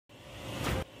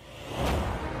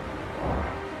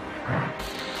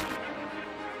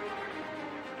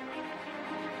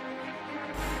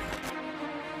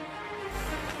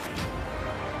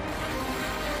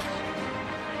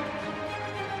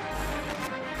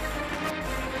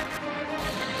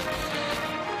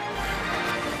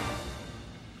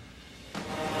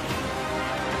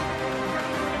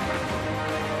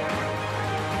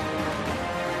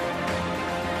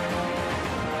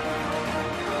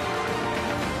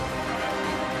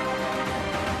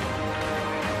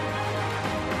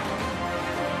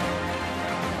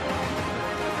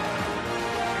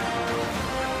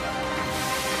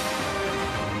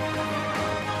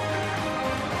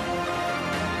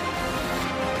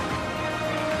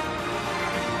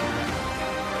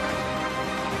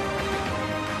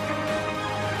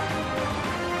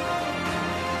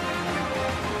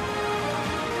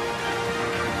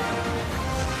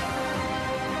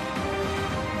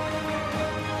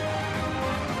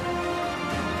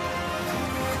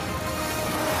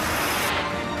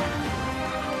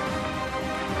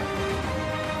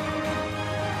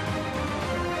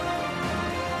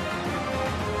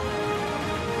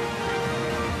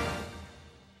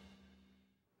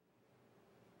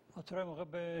أترى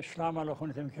مغب شلام على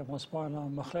خونتهم كمصباحنا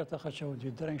مخلطة خشوا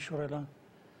جدرين شورلا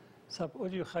سب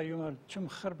أوديو خيوم كم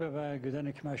خربة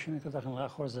بجدانك ماشين كده خن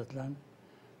خورزت لان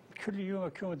كل يوم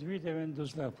كم دويدة من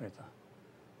دوزلا بيتا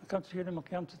كنت في يوم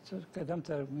قيامت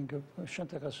قدمت من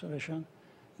شنطة كسوليشن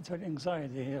انت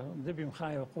الانكزايتي هي دبي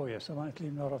مخايف قوية سواء لي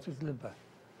نورات تلبى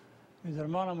إذا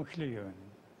ما أنا مكليون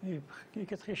هي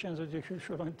كتخيشن زوجي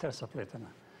شو لون ترسب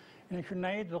ليتنا يعني كنا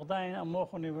نعيد بغداين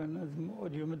أموخني من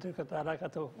أوديو مدركة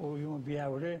علاقة ويوم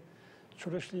بيعولي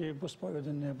شورش لي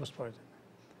بوسبايدن بوسبايدن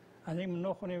أنا من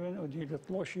نوخني من أوديو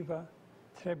لطلوشي با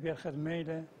تربي أخذ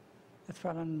ميلة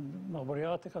فعلا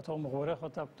مخبرياتك أو مغورخ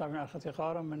وتابع أخذ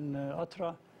قارة من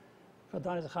أترا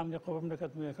فداني خامني قبل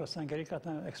ملكة سانغاري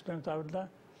كاتنا إكسبيرمنت أولدا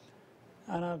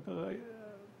أنا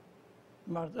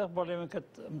مرد أقبل من كت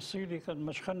مصيلي كت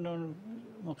مشخنون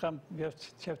مقام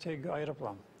بيفتي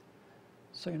أيربلان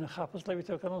سينا خابز لبي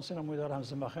توكلون سينا مدار هم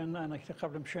زمخن أنا كت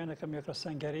قبل مشينا كم يكرا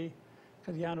سانغاري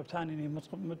كد يانو بتاني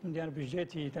متمن يانو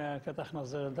بجيتي كد أخنا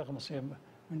زلدق مصير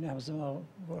من هم زما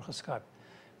ورخ سكايب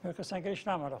يكرا سانغاري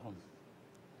شنام عليهم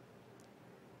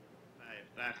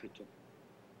راخيتو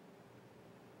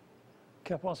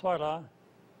كيف سبايلا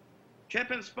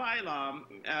كيف سبايلا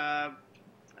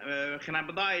خنا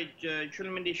بداية شو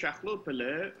من دي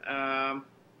شخلوبله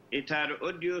إتار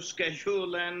أوديو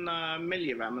سكجولن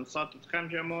مليبا من صوت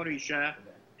خمسة موريشة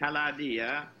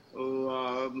هلادية و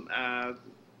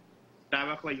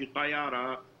دعوة وجه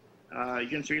طيارة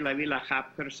جنسي لبيلا خاب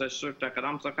كرسة سورتا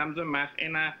كرامسة خمسة مخ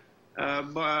إنا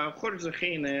خرز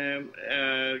خينة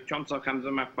كمسة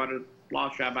خمسة مخ بر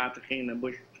بلاشة بعد خينة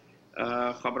بوش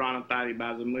خبران الطاري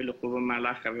بعض ميلق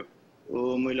وملاخ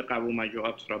وميلق ومجو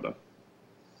أطرده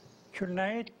كل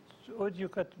نايت أوديو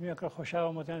كت ميكرو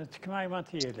خوشاو متن تكماي ما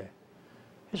تيله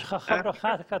إيش خبر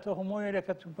خات كتوه مويه لك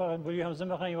تبغيهم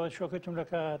زمخان يواد شو كتم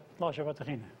لك طلاشة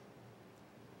بتخينه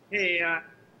هي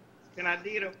كنا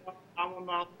دير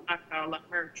عموما على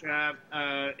مرجع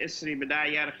إسري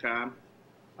بداية يرخى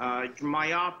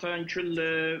جماعات كل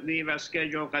في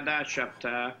سكيجو قدا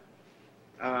شبته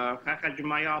خاك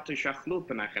جماعات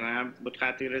شخلوبنا خنا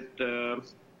بتخاطر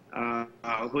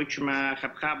هوش ما خب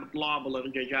طلاب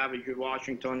الرجال في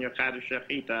واشنطن يخارج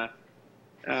شقيته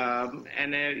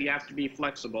and you have to be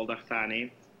flexible ده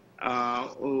ثاني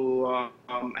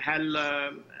وهل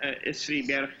إسري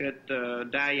بيرخد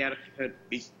داير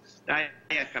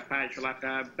كباج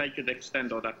لك budget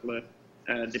extendo دخل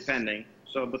depending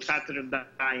so بتخاطر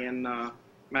داين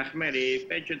مخمري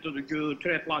budget تدجو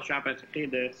تريت لا شابت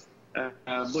كده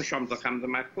بوشام تخمد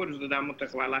مكورز ده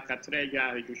متقبل لك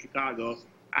ترجع جو شيكاغو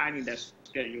I need a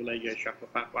schedule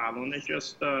it's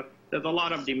just there's a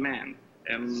lot of demand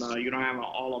and you don't have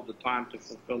all of the time to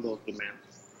fulfill those demands.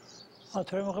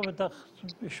 أترى مخبر دخ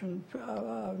بيشون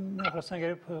ميكرو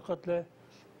سانغاري قتله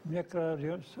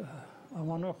ميكرو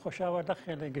أمانو خوشاور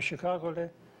دخله شيكاغو له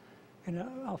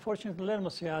إن unfortunately لين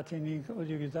مسياتيني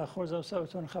أوديو داخل زاو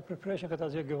سوتون خب preparation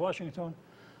كتازيو واشنطن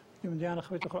يوم ديانا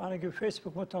خبيت أخو أنا جو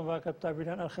فيسبوك متن واقع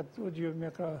تابعين أخذ أوديو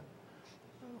ميكرو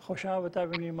خوشاوة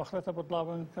تابعني مخلطة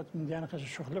بطلابن كت من ديانا خش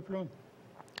الشغل بلون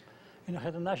إن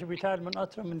أخذ الناس بيتال من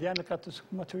أطرا من ديانا كت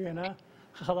متوينا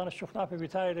خذنا الشغل في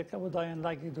بيتال لك أبو داين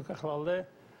لاقي دوك خلال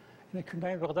إن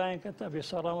كنا بغداين كت أبي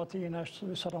سلامتي ناس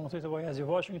سلامتي تبغى يزي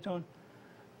واشنطن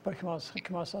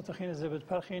بركما ساتخين زبد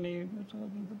برخيني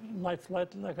نايت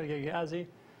فلايت لك يجازي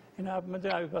إن أب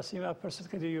مدري أبي بسيم أب برسد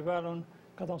كدي يبالون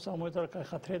قدام سامودر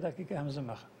كخطرة دقيقة هم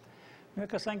زمخ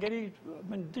ميكا سانغاري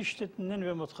من دشت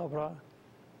ننوي متخبرة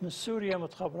من سوريا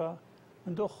متخبرة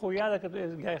من دو خويا ذاك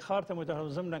جاي خارطة مدرهم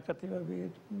زمنا كتيبة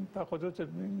بقدوت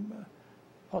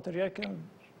باترياك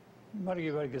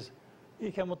مرجي برجز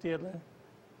إيه كمطير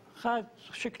خاد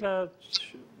شكله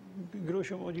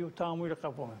قروشهم أوديو تامويل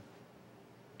قبوهم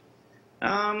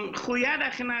خويا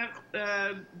دخنا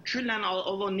جلنا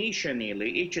أولو نيشاني لي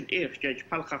إيش جاج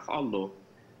بالخ الله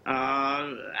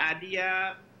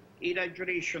عادية إلى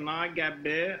جريشنا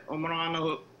جاب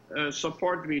عمرنا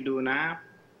support بدونا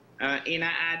إن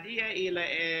عادية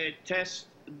إلى تست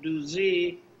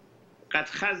دوزي قد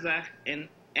خزخ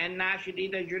إن ناشد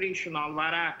إلى جريشنا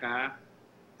الوراقة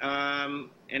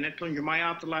إن تون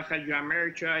جماعات الله خج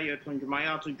أمريكا يتون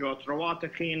جماعات جو تروات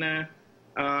خينة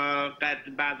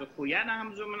قد بعض خويانا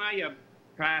هم زمنا يا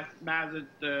بعض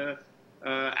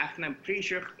احنا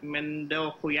بريشخ من دو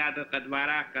خويات قد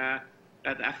وراقة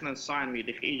قد احنا صانوي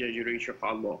دخ إيجا جريشخ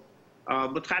الله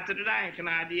بتخاطر راي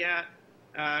خنا عادية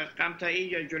قمت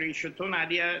إيجا جريشتون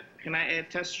عادية خنا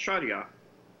تست شاريا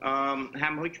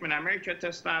هم حكم أمريكا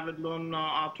تست عبدلون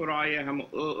آتراية هم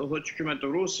حكم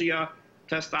روسيا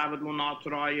تست عبدلون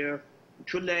آتراية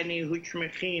كلني حكم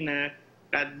خينة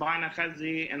قد باين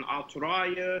خزي ان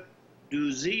آتراية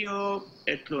دوزيو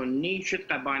اتلو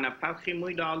نيشت قبانا بالخي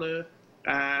مويدالو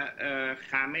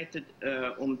خامت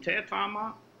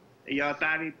امتتاما يا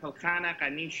تابي بالخانة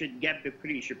قنيشت جب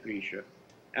بريشة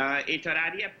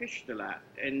اتراريا بشتلا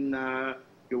ان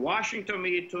واشنطن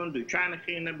ميتون دو كان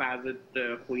خينا بعض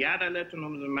خويادة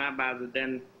لتنهم زما بعض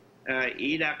دن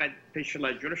إذا قد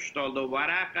بشلا جرشتال دو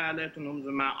ورقة لتنهم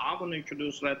زما عبون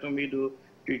انشدوس لتن بيدو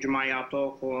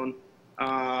جماعاتوخون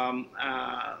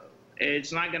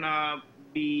it's not gonna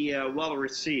be well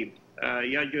received.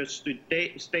 Your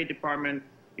State Department,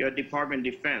 your Department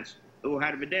of Defense.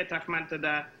 وهربدأ تخمنت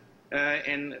دا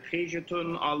إن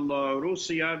خيجتون على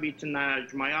روسيا بيتنا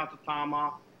جماعات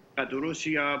تاما قد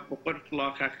روسيا بقرت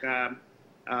لخ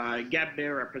جاب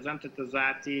representative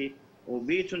ذاتي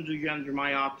وبيتون دوجان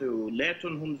جماعات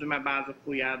وليتون هم زما بعض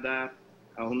القيادة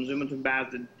هم زما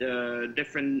بعض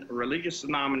different religious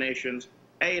denominations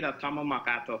أيضا تمام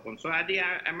مقاطعهم. So هذه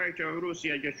أمريكا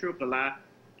وروسيا جشوقلا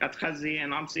قد خزي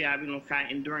إن أمسي عبينو خا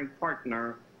enduring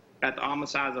partner قد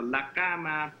أمس هذا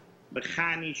اللقامة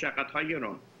بخاني شقد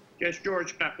هيرون. جش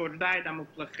جورج كقرداي دا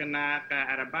مبلغنا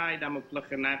كعرباي دا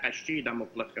مبلغنا كشتي دا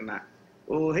مبلغنا.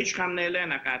 وهيش خمنا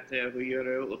لنا قد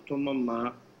هيرو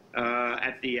وتمام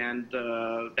at the end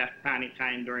that خاني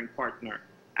خا enduring partner.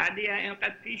 هذه إن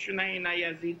قد فيشنا إنا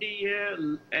يزيدية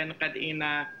إن قد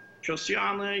إنا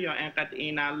شوسيانة يا إنقد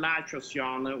إنا لا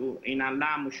شوسيانة وإنا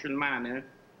لا مسلمانة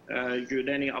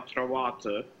جودني أطروات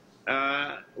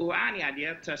وأني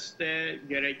عديا تست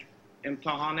جرج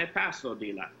امتحان باسو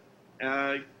ديلا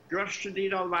جرش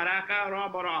ديلا الورقة را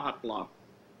براحت لا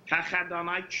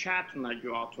كخدانا چاتنا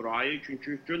جو أطرائي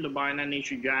چونچو جل باينا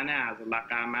نيش جانه از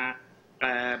لقامة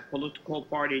political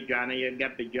party جانه يا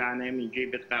جب جانه من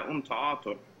جيبت قا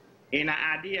تآطر إنا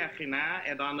عديا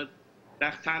خنا إدانت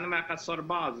دختان ما قصر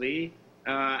بازی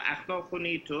اخلاق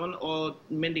خونیتون و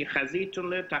مندی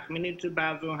خزیتون ل تخمینیتون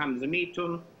بعضو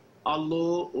همزمیتون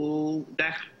allô و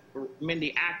دخ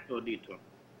مندی اکتو دیتون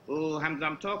و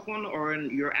همزمتا خون or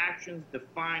your actions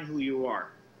define who you are.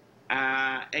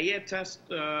 ایه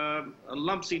تست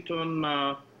لمسیتون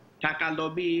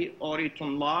تقلبی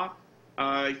آریتون لا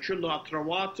چلو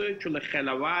اطروات چلو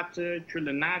خلوات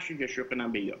چلو ناشی جشوقنا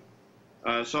بیو.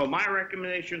 So my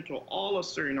recommendation to all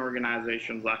Assyrian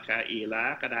organizations,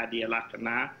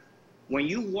 when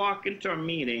you walk into a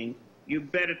meeting, you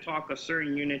better talk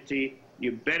Assyrian unity,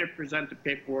 you better present the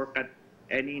paperwork at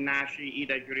any nashi,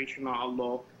 ida jurishna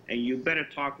Allah, and you better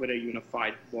talk with a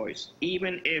unified voice,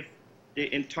 even if the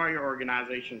entire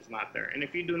organization is not there. And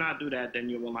if you do not do that, then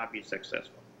you will not be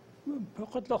successful.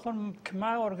 قلت لكم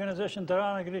كما organization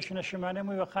دران جريشنا الشمالي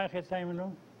مو يخاي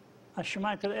ختايمنو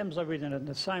الشمال كده امضى بيدنا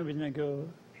الساين بيدنا جو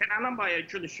كان أنا بايا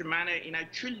كل الشمال إنا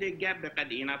كل جاب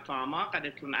قد إنا تاما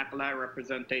قد تكون أقلا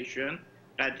representation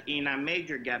قد إنا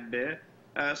major جاب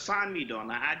سان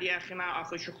ميدونا عادي أخنا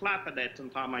أخو شخلا قد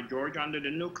تاما George under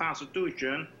the new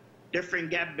constitution different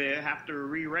جاب have to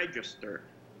re-register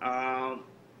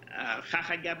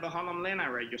خاخا جاب هلم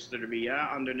لنا register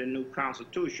بيا under the new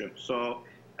constitution so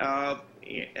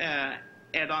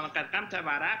إدانا قد قمت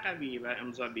براقة بيا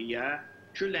امضى بيا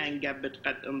شل انجبت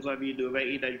قد انضبيدو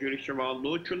وإذا جريش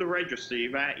والله شل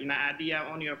registry وإن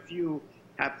عادية only a few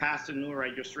have passed a new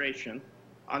registration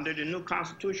under the new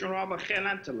constitution رابع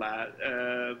خلانتلا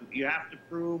you have to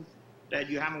prove that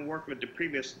you haven't worked with the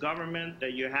previous government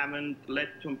that you haven't led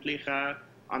tumplicha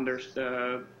under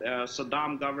the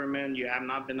Saddam government you have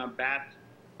not been a bad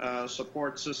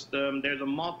support system there's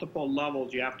a multiple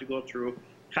levels you have to go through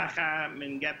خاخا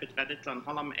من جبت قدتلن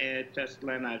هلم test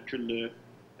لنا شل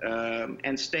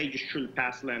and stages should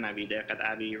pass لنا بيدا قد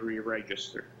أبي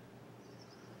re-register.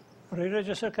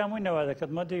 Re-register كم وين هذا؟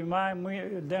 قد ما دي ما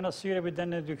دنا السيرة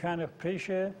بدنا دكان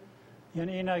بريشة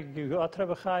يعني إنا أترى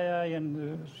بخايا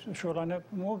يعني شغلنا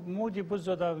مو دي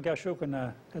بزودا قاشو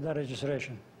كنا كذا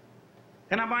registration.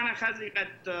 أنا بانا خازي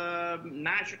قد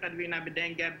ناش قد بينا بدنا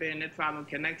جاب نتفاعل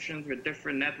connections with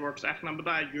different networks. إحنا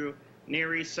بدايجو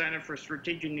Noray Center for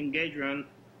Strategic Engagement.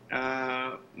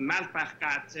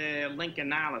 مالبخات link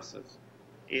analysis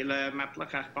إلى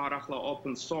مبلغ قارخ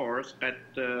open source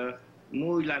قد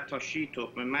مو لا تشيتو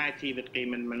من ما تيبت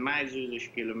قيمة من ما يزوج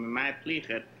كيلو من ما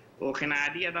يبليخت وخنا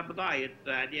عادية ده بداية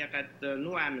عادية قد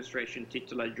new administration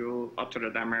تيتلا جو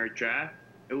أطر أمريكا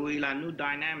وإلى new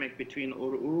dynamic between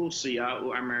روسيا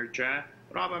وأمريكا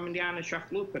رابع من ديانا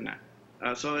شخلوبنا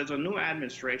so it's a new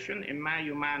administration إما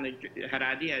يمان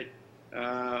هرادية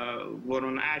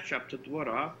ورون عاشب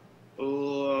تطورها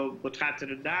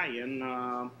وبتخاطر داين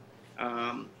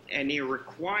any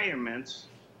requirements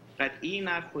that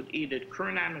إنا خد either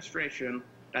current administration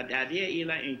that أدية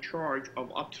إلى in charge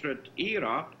of أطرد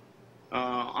Iraq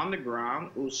on the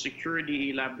ground و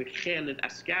security إلى بخالد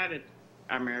أسكارت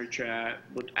America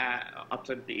but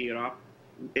after the Iraq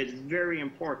is very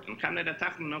important. Canada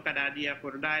تخمنوا كدادية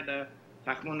كردايدا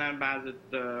تخمنا بعد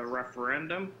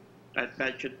referendum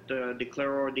that should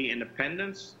declare the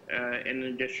independence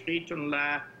in the street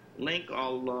la link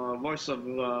all Voice of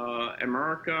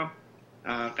America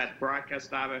قد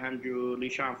broadcast هم جو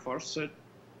ليشان فرصت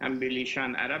هم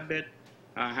بليشان عربت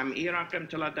هم إيران كم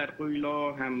تلا درقيلو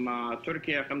هم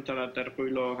تركيا كم تلا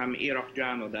درقيلو هم إيراق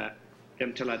جانو دا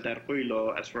كم تلا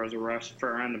درقيلو as far as the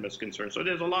referendum is concerned. So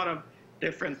there's a lot of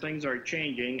different things are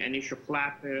changing and you should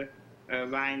flap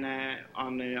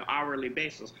on an hourly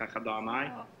basis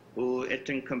كخداناي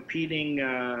وإتن competing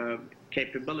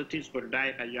capabilities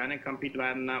كرداي قجانة compete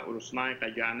وانا أوروسناي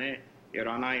قجانة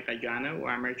إيراناي قجانة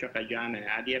وأمريكا قجانة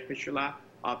عادية فشلا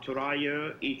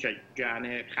أطرايو إيش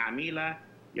قجانة خاميلة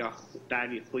یا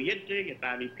دعوی خویده یا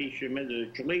دعوی پیش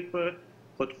مد جلیپ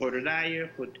خود قردای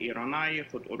خود ایرانای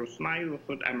خود اروسنای و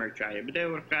خود امریکایی بده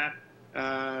ورقه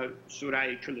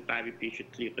سورای چلو دعوی پیش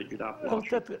تلیق جدا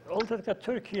باشه. قلت که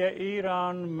ترکیه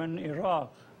ایران من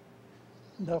عراق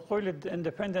در قول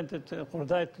اندپندنت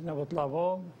قردای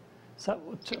نبطلابو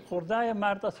قردای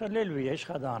مرد اصلیلوی ایش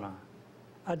خدانا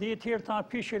عادی تیر تا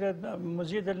پیش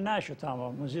مزید الناشو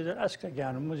تمام مزید الاسك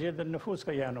كانوا مزید النفوس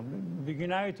كانوا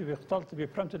بجنايته بقتلت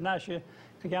ببرمت الناشي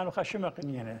كانوا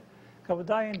خشمقنينه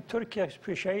كبداين تركيا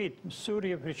بشهيد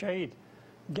سوريا بشهيد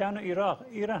كانوا العراق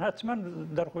ايران حتما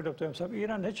در قلوبتهم سب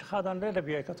ايران هيك خادن ليله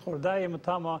بيا كتخور دايم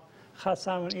تاما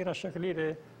خاصه من ايران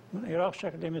شكلي من العراق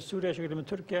شكلي من سوريا شكلي من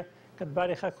تركيا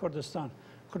كتبالي خا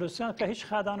كردستان كهيش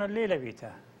خادن ليله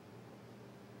بيته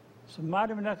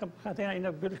معلوم انك خاطينا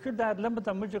انك بالكل ده لما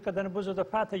تمجو كدن بوزو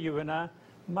فاتا يونا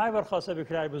ما برخاصه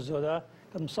بكراي بزودا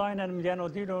كمصاينا مليان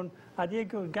وديلون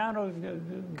هذيك كانوا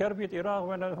غربيه العراق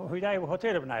وانا هداي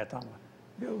هوتيل بنايه تاما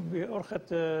بأرخة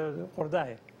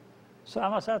قرداي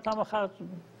ساما سال تاما خاط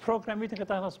بروجرام ميتنج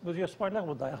تاخص بزيو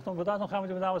سبايلر بدا اختم بداتون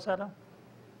خامج بدا وسالا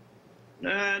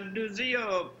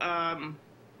دوزيو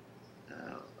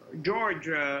جورج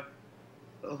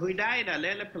هداية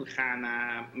ليلة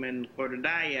بالخانة من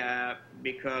قردايا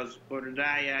because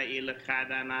قردايا إلى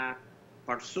خادنا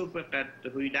فرسوبة قد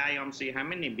هدايا أمسي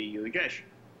همني بيوجش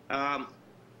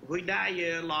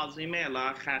هدايا لازمة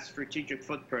لا خاص strategic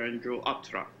footprint جو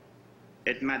أترا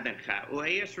اتمدن خا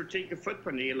وهي strategic footprint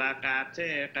إلى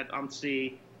قاته قد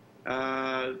أمسي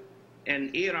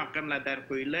إن إيران قمنا در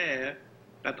قيلة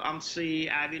قد أمسي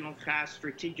عابين خاص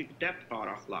strategic depth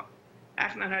قارخلا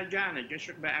احنا هرجعنا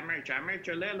جشك بأمريكا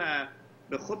أمريكا ليلة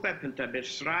بخبة بنتا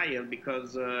بإسرائيل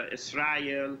because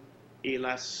إسرائيل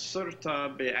إلى صرتا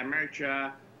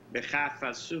بأمريكا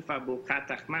بخافة سوفا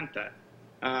بوكاتخ منتا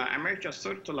أمريكا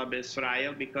صرتا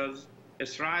بإسرائيل because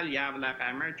إسرائيل يابلغ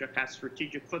أمريكا كا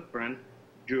strategic footprint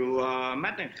جو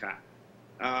مدنخا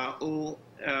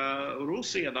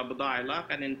وروسيا دا بدايلة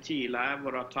قد انتيلا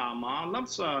ورطاما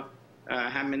لمسا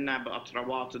همنا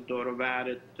بأطروات الدور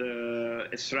وارد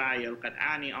إسرائيل قد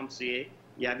آني أمسي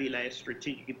يبي لا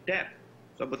strategic depth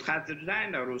so بتخاطر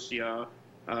داينا روسيا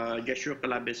جشوق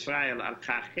لا بإسرائيل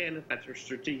الخاخيل قد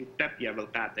strategic depth يبي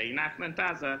القاطع نحن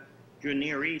نتازا جو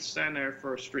Near East Center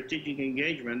for Strategic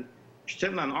Engagement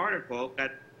اشتمنا an article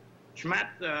قد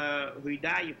شمات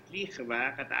هداية بليخوا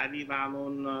قد أبي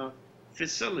وعلون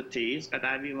facilities قد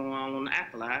أبي وعلون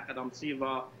أقلا قد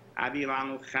أمسيوا أبي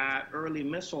وعلون early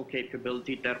missile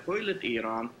capability در قويلة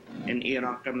إيران in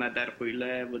إيران قمنا در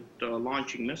قويلة with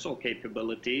launching missile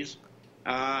capabilities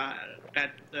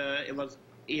قد it was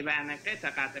إيوانا قيتا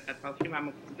قد فالخيمة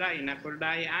مقداي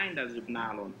نقرداي عين دا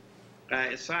زبنالون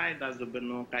إسرائيل دا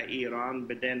زبنون إيران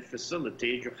بدين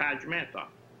facility جو خاجمتا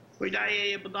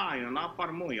هداية يبدايونا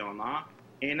فرمويونا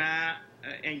إنا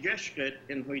انجشكت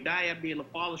إن هداية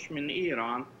بيلفالش من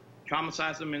إيران كم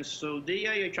أساسا من السعودية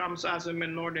يا كم أساسا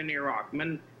من نوردن العراق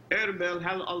من إربيل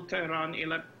هل الطيران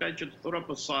إلى بجد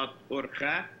أوروبا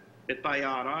أرخة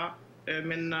بالطيارة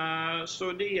من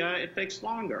السعودية it takes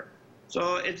longer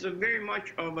so it's a very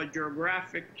much of a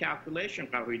geographic calculation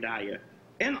كهداية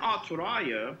إن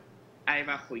أطرايا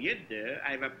أيوة خويدة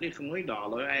أيوة بليخ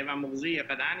مويدالة أيوة مغزية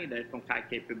قد عني ده يكون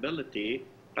capability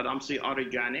قد أمسي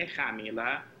أرجاني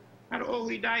خاملة هر أو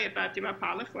هداية تاتيبا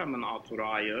بالخوة من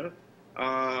أطرايا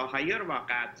هاير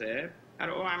وقاته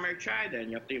هر أو أمريكا ده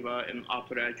يطيبا إن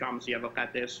أطرايا كامسي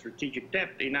وقاته strategic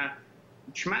depth إنا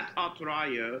شمت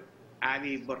أطرايا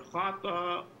أبي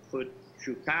برخاطة خد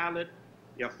شوكالت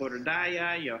يا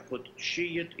خردايا يا خد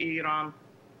شيعة إيران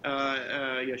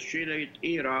يا شيعة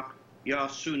العراق يا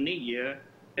سنية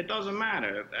it doesn't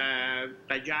matter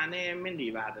قجانة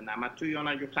مني بعدنا ما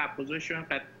تويونا جو خاب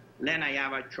position قد لنا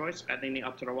يابا choice قد إني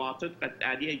أطرواتت قد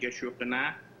عادية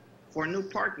جشوقنا for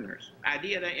new partners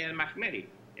عادية ده المخمري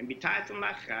إن بتاعتنا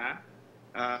لخا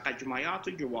قجمایات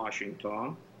جو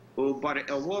واشنطن و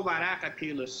براقه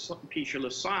پیش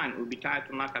لسان و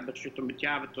بیتایتون لقه بخشتون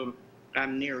بتیابتون قم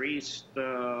نیر ایست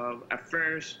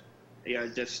افیرز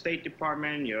یا the State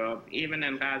Department یا even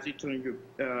in غازیتون جو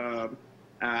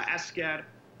اسکر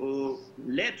و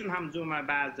لیتون همزومه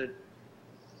بعضت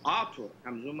آتو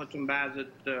همزومتون بعضت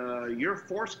your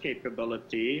force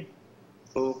capability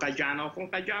و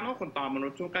قجانوخون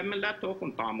تامونتون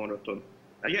قملتوخون تامونتون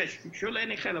ايش شو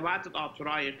لاني خلوات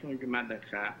اطراي كون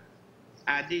جمدخه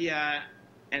اديه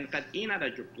ان قد انا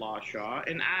رجبلاشا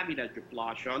ان ابي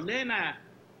رجبلاشا لنا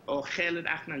او خالد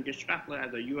احنا جشقل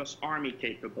as a US Army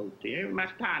capability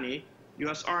مختاني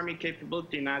US Army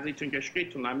capability نازي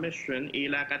تنجشقيتنا mission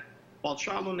الى قد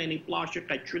بالشالون اني بلاشا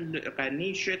قد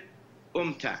نيشت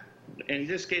امتا in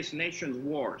this case nations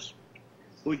wars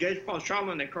وجيش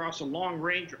بالشالون across a long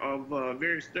range of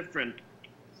various different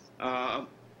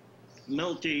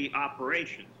military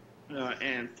operations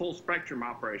and full spectrum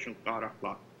operations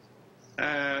قارقلا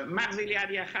مغزي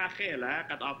هذه خاخيلة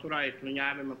قد أطرائت من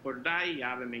يابا من قرداي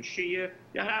يابا من شيء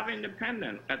يابا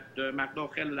independent قد مقدو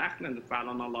خيل الأخنن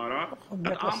فعلا الله را قد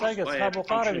أمس خابو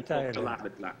قارة بتاعي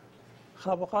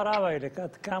خابو قارة ويلي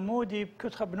قد كامودي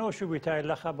كنت خبنوشو بتاعي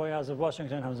لخابو يازف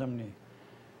واشنطن هم زمني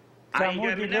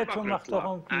كامودي ليتو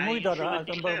مختوهم مويدر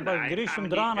بقريشم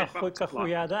درانا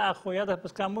خويادا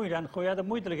بس كاموي لأن خويادا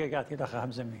مويد لقاقاتي لخا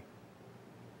هم زمني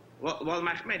Well,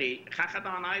 Mahmedi,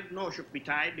 Khakhadan I know should be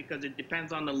tied because it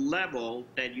depends on the level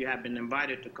that you have been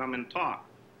invited to come and talk.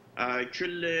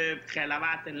 Chul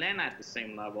Khalavat and Lena at the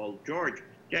same level. George,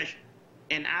 yes,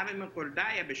 in Avim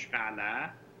Kurdaya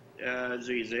Bishkala,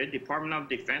 Zuize, Department of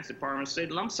Defense, Department of State,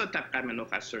 Lamsa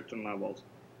Tapkamenoch at certain levels.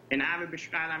 In Avim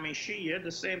Bishkala Meshia,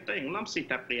 the same thing, Lamsi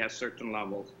Tapri at certain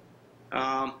levels.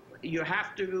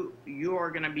 You are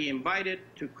going to be invited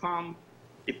to come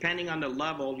depending on the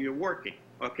level you're working.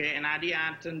 Okay, and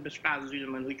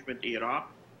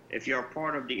if you're a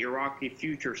part of the Iraqi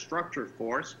Future Structure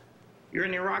Force, you're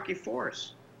an Iraqi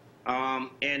force.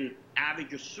 In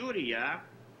Abid Syria,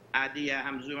 Adia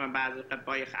Hamzuma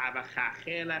Bazakabaya Aba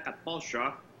Khachela Katpolsha,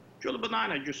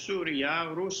 Julbadana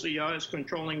Syria, Russia is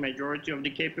controlling majority of the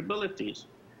capabilities.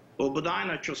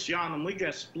 Ubadana Chosiana, we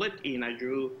just split in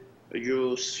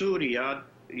a Syria,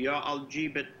 Ya Al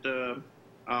Jibit.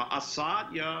 Assad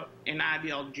ya in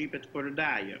Abi al-Jibit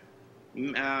Kurdaya.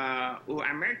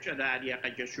 وأمريكا داريا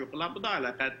قد يشوف لابدالة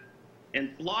قد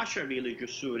in Plasha village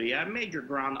Syria major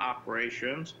ground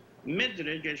operations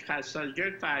مدرج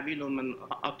خاصة فعبيلو من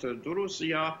أطر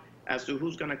دروسيا as to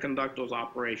who's going to conduct those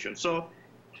operations. So,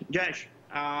 Josh,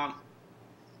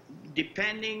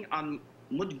 depending on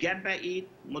mud gabba eat,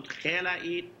 mud khela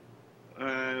eat,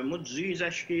 mud ziza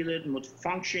shkilit, mud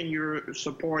function you're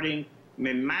supporting.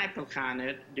 من معك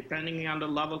الخانة depending on the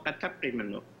level قد تبقي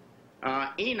منه.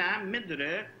 إنا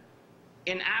مدري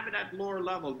in at lower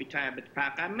level بتاعي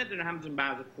بتبقى مدري همزن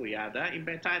بعض القيادة إن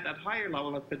بتاعي at higher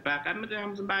level بتبقى مدري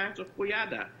همزن بعض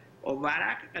القيادة.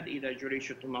 وبراك قد إذا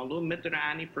جريشة المعلوم مدري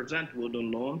أني present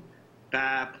ودنون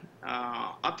قد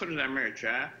أطر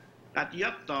الأمريكا قد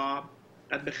يطلع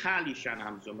قد بخالي شان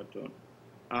همزمتون.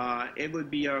 It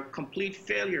would be a complete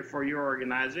failure for your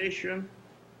organization.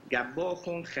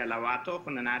 Gabbochon,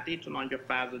 Khelawaton, and Atitun on your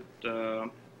father,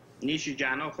 Nishi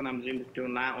Jano, and I'm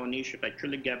Zimtun La, or Nishi, but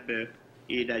truly get the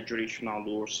either jurisdictional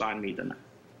or sign me than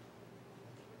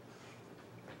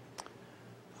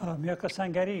Miyaka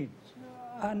Sangari,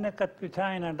 أنا قد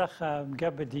بتاعنا لخا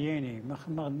جاب ديني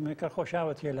مكر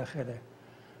خوشاوت يلا خيره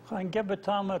خان جاب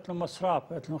تامت المصراب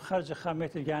اتلو خرج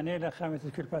خامت الجانيله خامت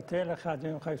الكلباتيله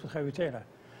خادم خايف الخويتيله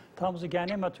تامز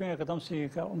الجاني ما توين قدمسي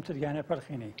كأمت الجاني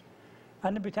بالخيني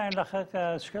أنا بتاعنا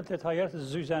لخا شكلت هايرت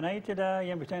الزوجانية لا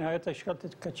يم بتاعنا هايرت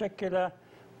شكلت كشكله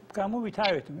كانوا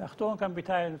بتاعتهم أختهم كان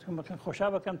بتاعتهم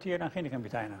خوشابة كم تيران خيني كان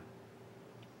بتاعنا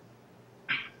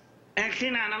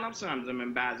خينا أنا نفسهم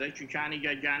زمن بعضه شو كان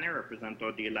يجاني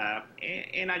representative ديلا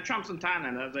إن أشام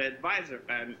سنتانا as an advisor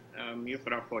قد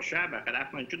يقرأ خوشابة قد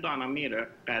أحنا جدانا ميرة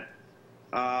قد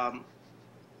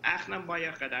أحنا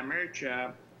بايا قد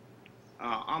أمريكا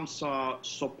أمسا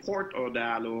support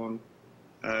أودالون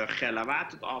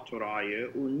خلوات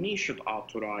الأطراية ونيشة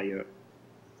الأطراية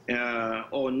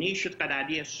أو نيشة قد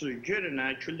عادية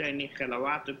سجرنا كلني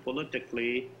خلوات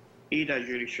politically إذا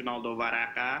جريشنال دو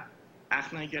ورقة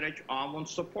احنا جرج آمون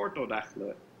سپورتو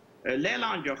داخله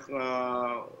لیلان جخ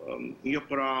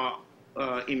یقرا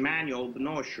ایمانیول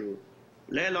بنوشو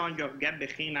لیلان جخ گب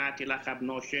خیناتی لخب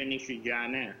نوشه نیشی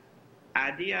جانه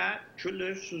عادیه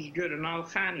چول سوزگرنا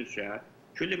الخانیشه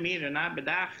چول میرنا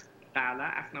بداخل تعالی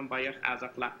احنا بايخ از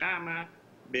اقلاقامه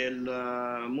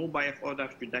مو بايخ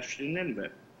اوداف بداشتنين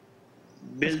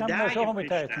به كم نوشوهم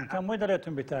بتاعتهم كم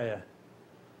مدرتهم بتاعه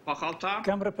فخلطة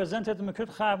كم ريبريزنتد من كل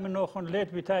خاب من نوخن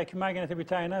ليت بتاعي كما جنت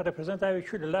بتاعنا ريبريزنت أي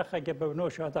شو اللي خا جاب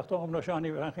بنوشة تختوهم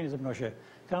بنوشاني وخين زبنوشة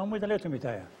كانوا ميدا ليتهم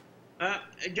بتاعي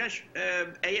جاش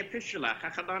أي بيشلا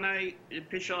خدانا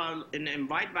بيشلا إن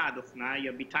إنفايت بعدنا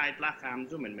يا بتاعت لا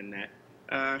خامزو منه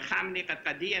خامني قد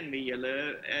قديا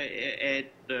ميلا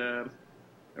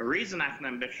reason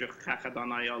احنا بشو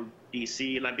خدانا يال دي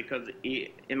سي لا because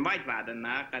invite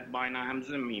بعدنا قد باينا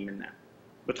همزو منه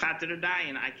بتخاطر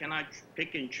داين I cannot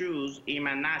pick and choose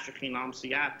إيمان ناشي خينام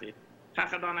سياتي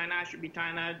خدانا ناشي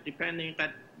بتاعنا depending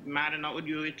قد مارنا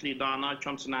أوديو إتلي دانا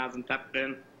شمس نازن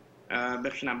تبقن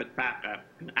بخشنا بتباقى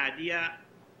عادية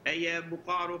أي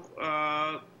بقارو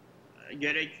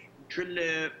جرج كل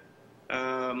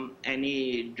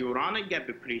أني جوران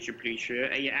جاب بريش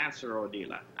أي أنسر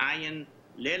ديلا أين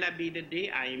ليلا بيد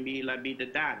دي أين بيلا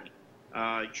بيد داني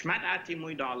شمات آتي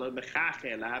مويدالة بخا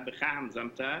خيلا بخا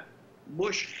همزمتا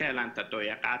بوش خيلان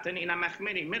تتويا قاتن إنا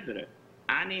مخمري مدرة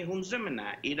أني هم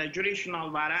زمنا إذا جريشنا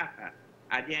الوراقة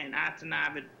عادية إن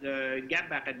آتنا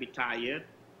جاب قد بتايد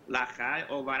لاخای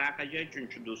او ورقه جای چون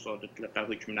چدو صادت لقه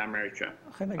حکم امریکا.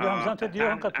 خیلی گرم زنت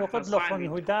دیوان که توقد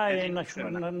لخون هدای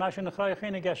ناشن خای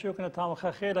خیلی گشو کنه تام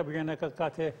خیلی بگنه که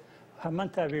کاته همون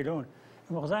تابیلون.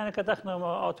 مغزانه که دخنا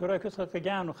آتورای کس که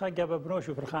جان و خای جب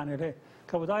بنوشو برخانه له.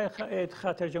 کبودای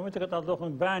خاطر جمعیت که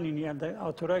تطلقون بانی نیال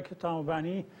آتورای که تام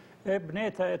بانی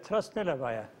بنیت ترس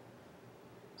نلبایا.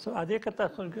 سو عادی که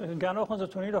جانو خون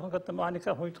زتونی لخون که تمانی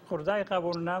که خردای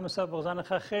قبول نام سب مغزانه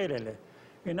خیلی له.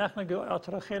 این اخنگ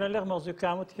آترا خیلی لغ موضوع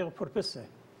کامت که پرپسه،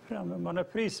 من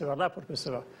پریسه ولی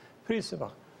پرپسه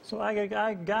با. سو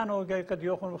اگر گانو که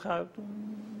دیوخون بخواد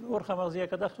ورخ مغزیه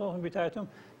که دخترهم بیتایتم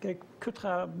که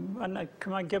کتخا ان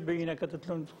کمان جب اینه که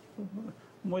تطلون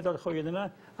مودال خویدنا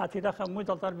عتی دخل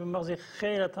مودال طالب مغزی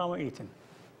خیلی تام ایتن.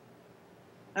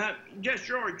 Just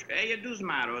George, ای دوز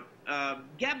مارد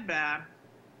جب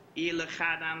ایل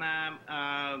خدانا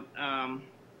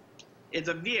is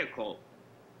a vehicle.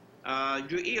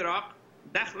 جو Iraq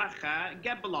دخلها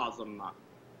جاب لازمنا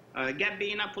جاب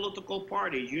بينا political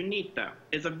parties you need that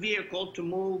is a vehicle to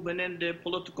move within the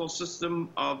political system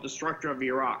of the structure of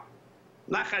Iraq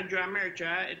لخا جو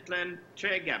أمريكا إتلن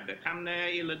تري جاب خمنا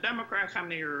إلى Democrat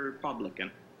خمنا إلى Republican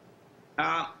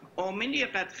ومني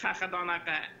قد خدانا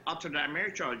كأطر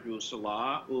أمريكا جو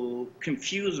صلا و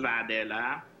confused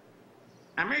بعدها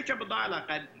أمريكا بدايلا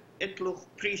قد اتلو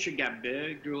بريش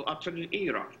جبه جو أطر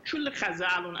الإيراق شو اللي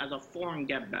خزالون as a foreign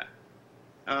جبه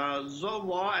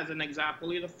زوا as an example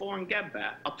إلى foreign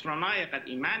جبه أطرناي قد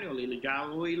إيمانيول إلى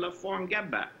جالو إلى foreign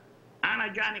جبه أنا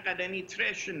جاني قد أني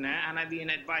تريشنا أنا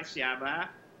بين advice يابا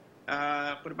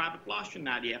قربان بطلاشن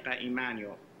نادي قا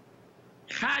إيمانيول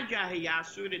خاجة هي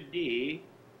سورة دي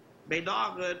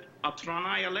بيداغد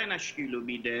أطرناي لنا شكيلو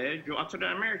بيده جو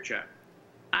أطر أمريكا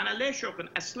أنا ليش أكون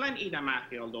أصلاً إذا ما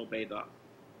خيال دو بيداغ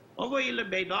هو إلى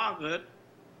بيداغد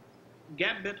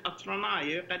جابت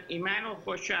أطرناي قد إيمانو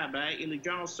خوشابة إلى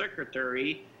General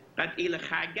Secretary قد إلى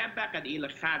خاجبة قد إلى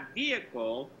خاب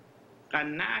vehicle قد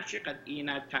ناشي قد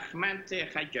إينا تخمنت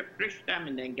خاجة برشتا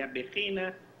من دين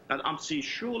جابخينة قد أمسي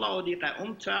شولا ودي قد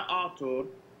أمتا آتور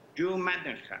جو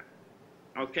مدنخا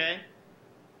أوكي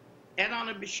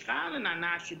أنا بشغالنا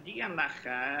ناشي ديان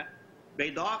لخا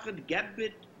بيداغد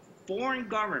جابت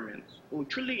foreign governments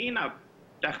وشلي إينا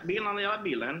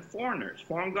foreigners,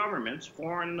 foreign governments,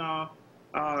 foreign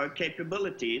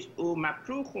capabilities,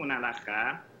 ومبروخون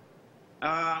لها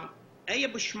أي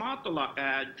بشمات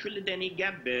لها شل دني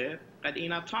جبه قد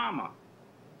إنا تاما.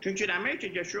 چونچه أمریکا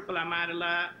جشوق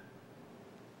لامارلا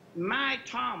ما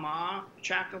تاما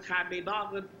شكل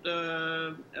خابيداغ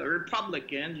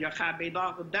Republicans يا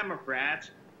خابيداغ Democrats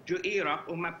جو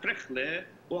إيراق ومبرخله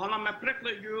وهلا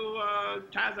مبرخله جو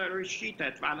تازا رشيته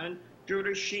فعلا جو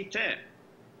رشيته.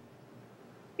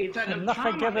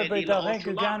 نخا جبه بيداغين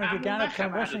كجانا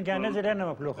كمبوشن جانا نزلنا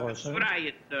مبلوخه.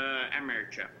 سراية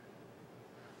أمريكا.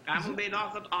 قاموا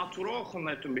بيداغت آتروخهم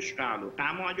لتم بشقالو.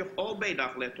 قاموا أجوخ أو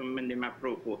بيداغ لتم مني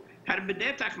مبروخو. هر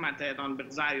بديت أخمت هيدان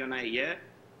بغزايوناية.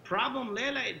 problem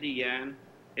ليلة إديان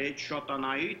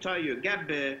إتشوطانايتا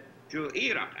يجب جو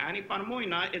إيراق. يعني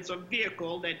فرموينا it's a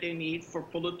vehicle that they need for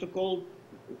political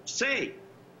say.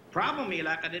 problem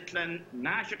إلى قد لن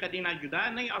ناشق دينا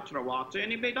جداني أطروات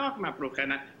يعني بيداغ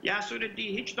مبروخنا يا سورة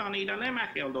دي هيج داني إلى لما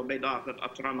خيالدو بيداغ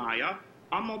أطرانايا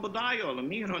أما بدايو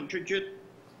لميرون جوجد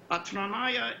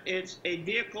أطرانايا is a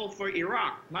vehicle for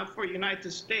Iraq not for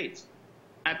United States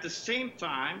at the same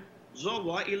time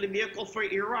Zowa is a vehicle for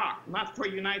Iraq not for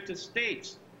United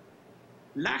States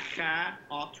لخا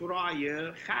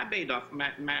أطرايا خابيداغ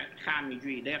ما خامي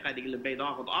جويدة قد إلى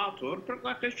بيداغ أطر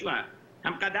برقلا قشلا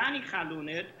هم قداني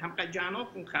خالونت هم قد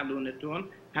جانوكم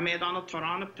خالونتون همه ادانه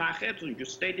تران بتاخدتون جو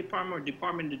State Department or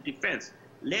Department of Defense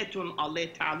لیتون الله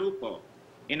تعلقو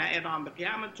اینا ادام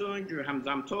بقیامتون جو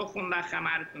همزم توخون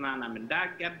لخمارتون انا من داگ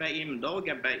گبین دو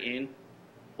گبین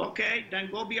okay then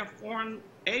go be a foreign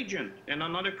agent in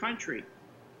another country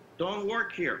don't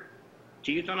work here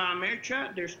تيجون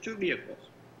America there's two vehicles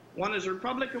one is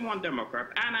Republican one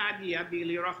Democrat أنا عادي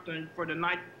أبيلي رحتن for the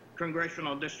 9th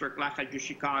congressional district like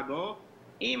Chicago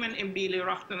even in Billy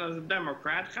Ruchten as a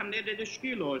Democrat خمني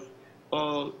تشكيلوش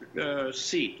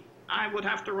seat I would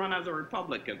have to run as a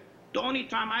Republican. The only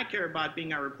time I care about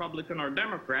being a Republican or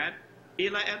Democrat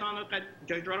is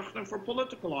for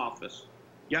political office.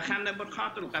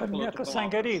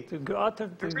 Sangari,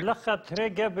 لخت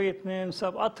رجبت من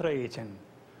سب أطريتن.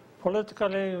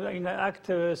 Politically, in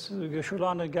activists,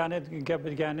 شلون جانت جبت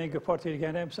جانت جبارتي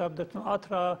جانت سب دتن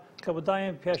أطرا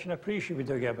كبدايم بيشنا بريشي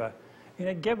بدو جبا.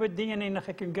 إن جبت دينا إن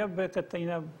خكين جبت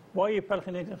كتينا واي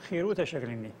بالخني خيروت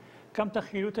شكلني. كم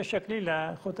تخيلوت الشكلي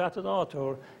لا خطات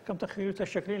الآتور كم تخيلوت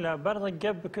الشكلي لا برضه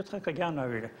جب كتخ كجانا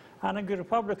ويله أنا جو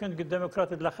ريبابليكان جو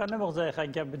ديمقراط الأخير نمغزى خا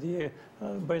جب دي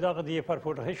بيضاء دي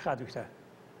باربور هيش خادوكتا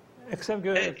إكسب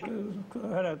جو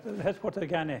هنا هيدكوارتر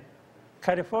جانه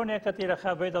كاليفورنيا كتير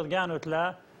خا بيضاء جانو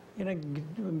تلا إن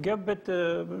جبت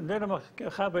لينا ما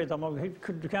خا بيضاء ما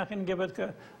كل دكان خين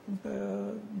جبت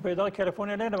بيضاء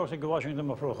كاليفورنيا لينا بس جو واشنطن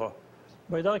مفروخة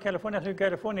بيضاء كاليفورنيا في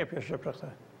كاليفورنيا بيش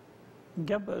برختها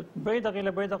جب بيدق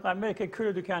إلى بيدق أمريكا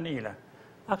كل دكان إلى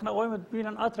أخنا قويمة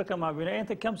بينا أترى كما بينا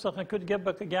أنت كم صخن كنت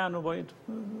جبك جانو بيت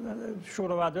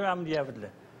شغل بعد عم ديابد له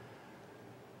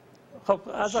خب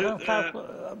هذا خاب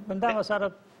من دام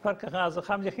صار فرق هذا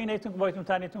خام دخين يتون بيتون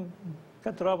ثاني يتون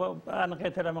كتراب أنا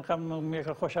قلت له من خام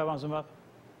ميك خوشا زمان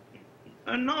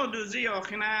نو دوزي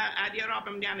أخنا عادي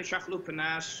رابم ديان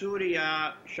شخلوبنا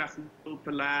سوريا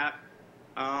شخلوبلا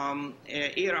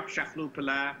عراق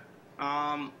شخلوبلا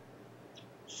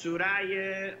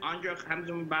سوریه آنجا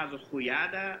همزم بعض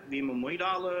خویاده وی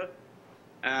مویداله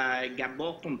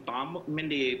گباکم تام من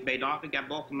دی بیداک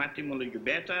گباکم متی من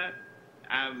جبهه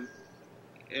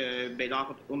بیداک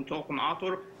توکن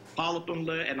آتور حالتون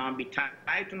له انام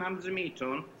بیتایتون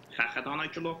همزمیتون خدانا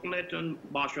چلوکنتون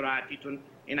باشراتیتون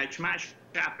اینا چماش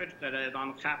شافر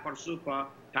دان خافر سوپا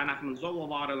تنخ من زو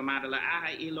وارل مارل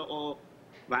ایله او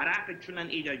وراق چونن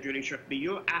ایجا جوریش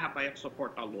بیو باید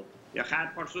سپورت آلو یا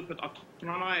خد پرسوپت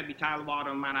اترانای بیتال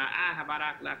وارن منا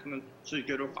براق لکنن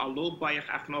سجروف آلو باید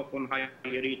اخنا کن های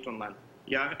ریتون لن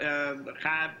یا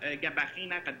خد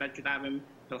گبخینه قد بجداوم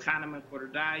تلخانه من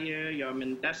کردای یا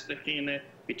من دست خینه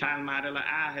بیتال مارل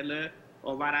و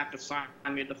وراق سان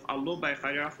میدخ آلو باید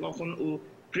خیاف لکن و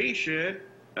پریشه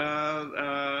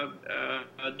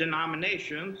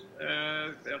denominations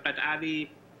قد آبی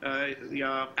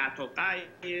یا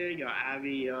قطعی یا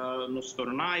آبی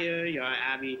نسترنای یا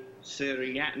آبی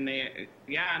سریانه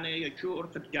یا چور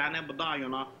قد جانب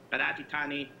بدایونا قدرتی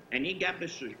تانی انی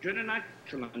گبسو جرنا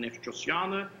چون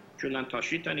نفچوسیانه چون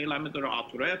تاشیتانی لامدر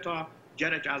آتوریتا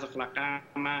جرج از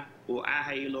خلقامه و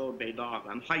آهیلو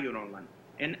بیداغن هایرونن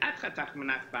این اتخطخ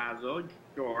منف بعضو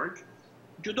جورج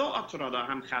جدا آترادا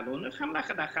هم خلونخ هم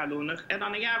لخدا خلونخ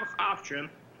ادانه یاوخ آفشن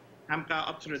هم قا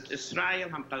أطرد إسرائيل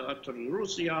هم قا أطرد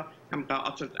روسيا هم قا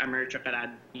أطرد أمريكا قد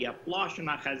يا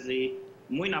بلاشنا خزي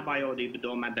موينا بايودي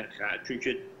بدو مدخل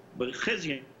چونچه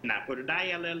بخزي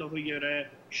نقردايا لله يره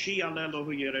شيا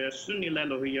لله يره سني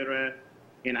لله يره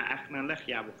إن أخنا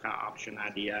لخيا بخا أبشن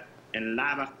عادية إن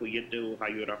لابخ بيدو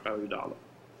هايورا قويدالو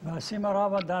واسيم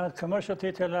رابا دانت كمرشو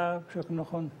تيتلا شكر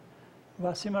نخون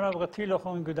واسيم رابا غتيلو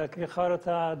خون قدكي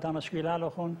خارطة دانشگيلالو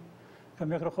خون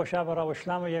كم يقرأ خوشا برا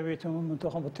وإسلام يبيتهم من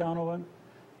تخم بتيانوون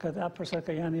كذا أبرز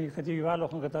يعني كذي يوالو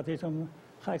خن كتاتيتهم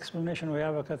خا explanation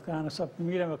وياه كذا كان سب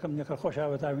ميلا وكم يقرأ خوشا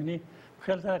بتعبني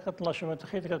خلتا كتلا شو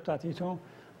بتخيط كتاتيتهم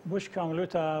بوش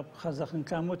كاملوتا خزخن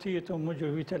كاموتيتهم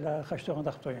مجويت لا خشتهم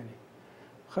دختو يعني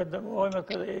خد أويم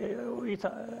كذا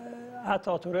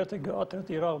عطا توريت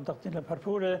قطرت إيران دختين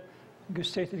لبرفورة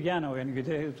جستيت الجانو يعني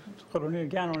قد قروني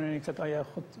الجانو يعني كذا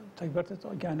ياخد تكبرت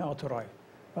جانا أطراي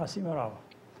باسي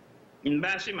مراوا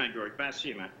باسمة جورج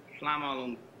باسمة سلام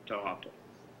عليكم تواتو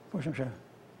خوش مشه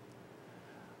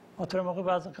أطرا موقع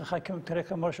بعض خاكم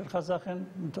ترك مرش الخزاخن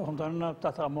من توهم دارنا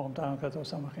بتاع موهم دارنا كده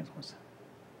وسامخين خمسة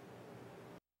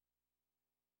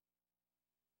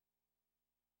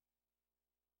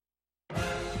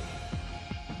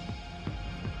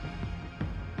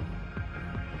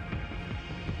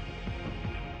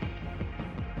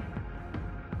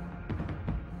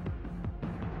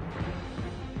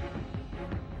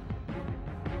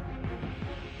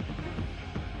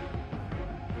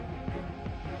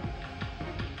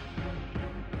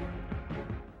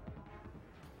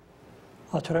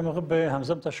أترى مغب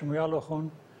همزم تشميال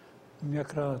أخون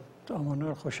میکرا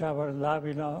آمانور خوشا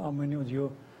لابی لا آمانیو دیو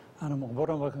أنا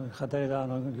مخبرهم وخدري ده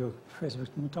أنا جو فيسبوك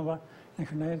متوما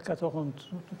إنك نايل كاتوهم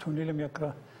تونيلم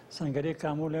يكرا سانغاري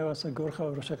كامولة وسجورخا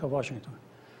وروشكا واشنطن.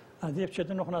 هذه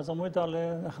بشدة نحن زموي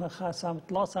دال نحن خاصم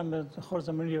طلاسم خرز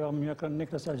مني وميكرا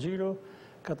نيكلاس الجيلو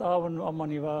كت آون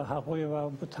أماني وحقوي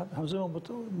وهمزوم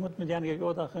مدمديان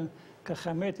يجود آخن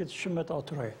كخامات شمت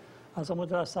آتراي. زموي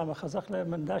دال سام خزخ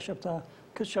من ده شبته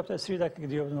كل شبته أسريدا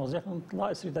كديو نازخن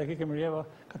لا أسريدا كي كمريا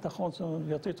وكتخونس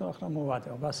يطيتون أخنا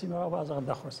موعده بس ما بعض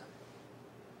غدا خرز.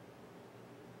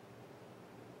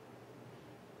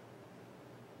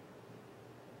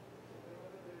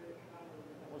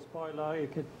 بالا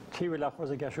که تیوی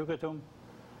لخورز گشوکتم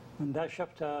من ده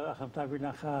شبته اخم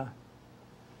تابیل خا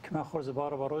کما خورز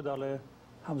بارو داله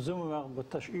همزوم وقت با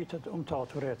تشعیت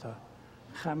تاتوریتا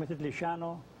خامت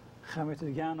لیشانو خامت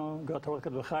جانو قاتوات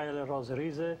كد بخايل راز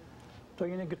ريزه تو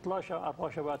يعني قلت لاش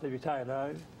ارباش بات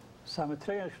بتاعي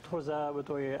سامتري خورزا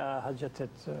بتوي حجت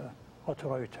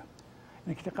اوتورايتا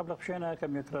نكتي قبل بشينا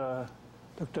كم يقرا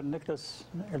دكتور نيكلاس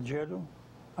الجيلو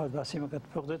او باسيمه قد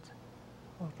فقدت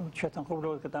شتان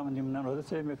قبل كتام من ضمن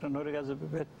الرادات ميكرو نوري غاز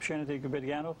بيت بشينه دي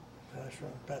بيرجانو شو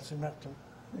بس مكتب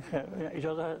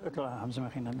اجازه اطلع همزه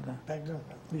مخينا بقدر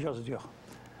اجازه ديوخ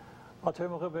اتوي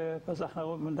موقع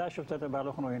بزخنا من دا شفت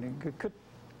بالو خنو يعني كت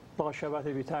باشبات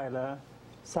بتاعي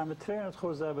سامترين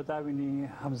خوزا بداويني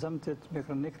همزمت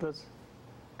ميكرو نيكلاس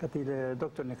كتي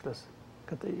دكتور نيكلاس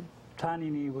كتي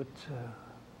تانيني وت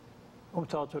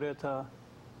امتاتوريتا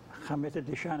خميت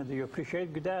ديشان ديو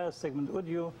بريشيت قدا سيجمنت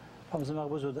اوديو همزه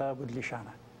مقبوز ودا بود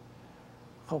ليشانه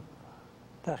خب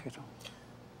داخلتون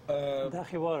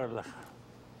داخل وار الاخ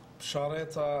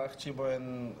شاريتا اختي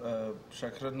بين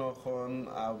شكرنا خون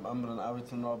امرن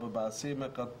اويتن راب باسيمه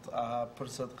قد اها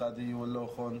فرصت قادي ولو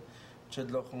خون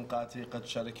شد لو خون قاتي قد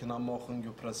شاركنا مو خون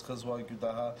جو برس خزوا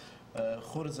جدها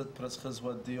خرزت برس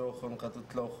خزوا ديو خون قد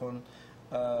تلو خون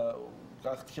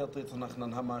اختي قطيت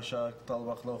نحن هماشا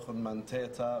طلبخ لو خون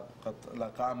منتيتا قد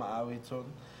لقام اويتن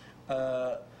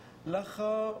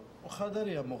لخا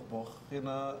خدريا مخبخ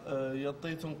هنا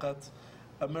يطيتن قد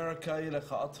أمريكا إلى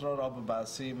خاطر راب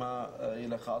باسيمة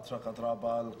إلى خاطر قد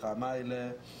رابا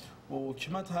القمايلة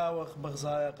وكمتها وخ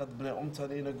بغزايا قد بني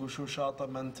أمتنين قوشو شاطة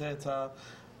منتيتا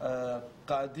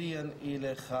قاديا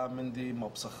إلى خامندي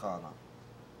مبسخانة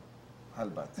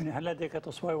هالبات يعني هلا ديك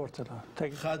تصوي ورتلا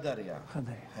خدريا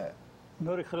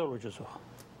نوري خلول وجزوخ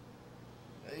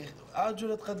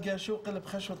أجلت قد قاشو قلب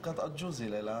خشوت قد أجوزي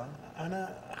ليلا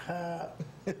أنا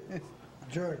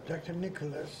جورج دكتور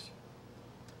نيكولاس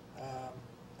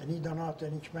أني دانات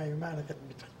أني كما يمانا كنت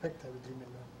بتخبكتها بدري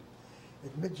منه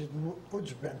اتمجد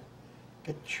أجبن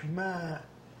كنت شما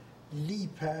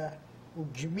ليبا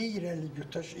وجميلة اللي جو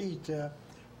تشعيته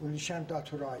واللي شام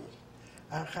داتوراي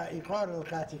أخا إقار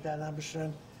القاتي كان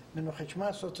بشرن منو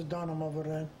خشما صوت دانا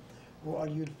مبرن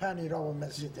واليولباني راو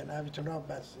مسجدن أبيتون راو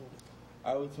باسين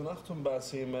أويتون أختم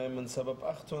باسيمة من سبب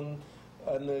أختن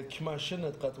أن كما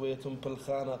شنت قطويتم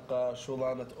بالخانقة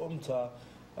شولانة أمتا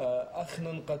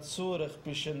أخنن قد سورخ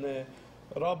بشن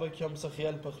رابك يمسخ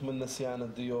يلبخ من نسيان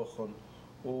الديوخن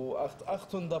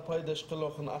وأختن دا بايدش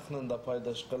قلوخن أخنن دا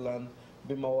بايدش قلن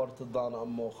بموارت الدان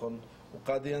أموخن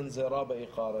وقد ينزي رابا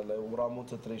إقارة له ورامو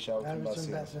تتريشا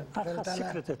وتنباسين أخذ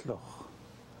سكرتت لوخ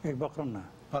يبقرنا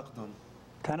فقدن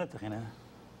كانت خنا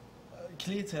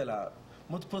كليت هلا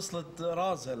متبصلت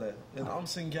راز هلا إن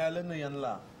أمسن قالن ين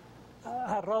لا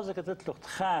هالرازة تطلق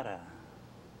تخارة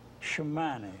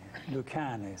شمانة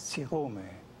لوكانة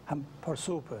سيغومة هم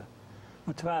برسوبة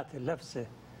متواتر لفظة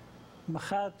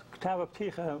مخاد كتابة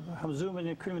بتيخة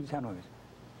همزومة كل من تانويت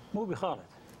مو بخالد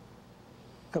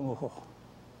كم خوخ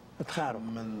تخارو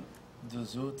من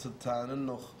دزوت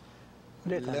التاننخ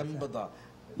لم بضع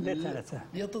ليه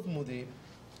يطط مودي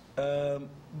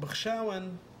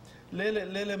بخشاون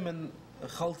ليلة من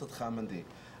خلطة خامندي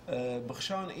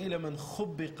بخشان إلى من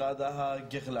خبي قادها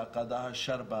جغلة قادها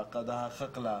شربة قادها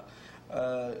خقلة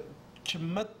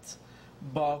كمت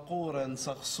باقورا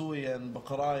سخصويا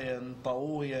بقرايا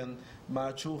طاويا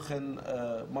ماتشوخا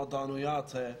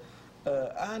مضانوياته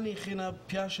اني خنا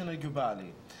بياشنا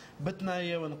جبالي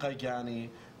بتنايا ونقاقاني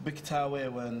بكتاوي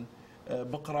ون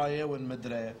بقرايا ون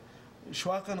مدري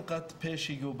شواقا قد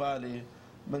بيشي جبالي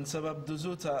من سبب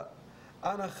دزوتا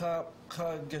انا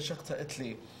خا قشقت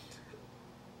اتلي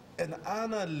ان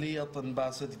انا اللي يطن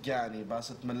باست جاني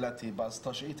باست ملتي باست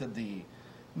تشعيت الدي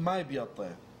ما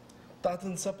يبيطي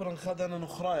تاتن سبرن خدنا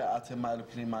نخرايا اتي مال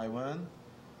بكلي ماي وين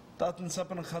تاتن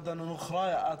سبرن خدنا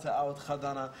نخرايا اتي اوت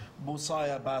خدنا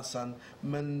بوصايا باسن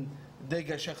من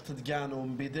ديقا شخت تجانو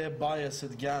من بيدي بايس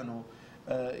تجانو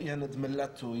يند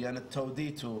ملتو يند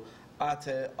توديتو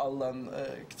اتي الله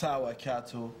كتاوى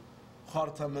كاتو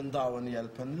خارطة من داون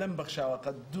يلبن لم بخشاوة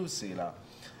قد دوسي لا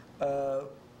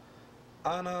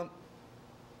أنا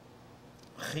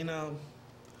خينا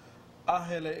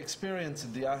أهل اكسبيرينس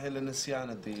دي أهل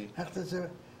نسيان دي حتى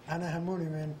أنا هموني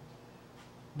من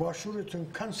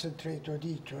باشورتون كونسنتريت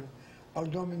وديتون أو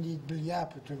دومين دي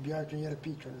بليابتون بياتون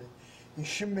يلبيتون إن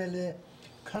شمل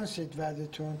كونسنت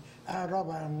وادتون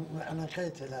رابع أنا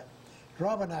خيتلا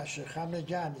رابع ناشر خامنة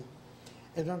جاني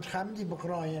إذا خامدي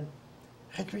بقراين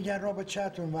خت ميجان رابع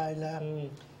شاتون وايلا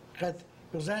قد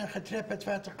بزاين خت ريبت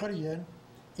فات قرية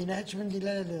إن هتش من دي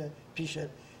لا بيشر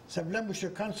سبلا مش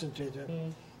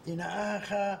كونسنتريتون إن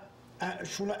آخا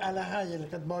شو على هاي اللي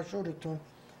قد باشورتون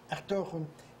اختوخن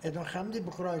إذا خامدي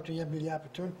بقرايتون يا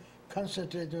بليابتون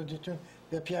كونسنتريت وديتون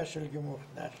بياش الجمهور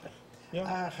داخل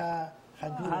آخا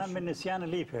أنا من نسيان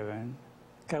اللي فين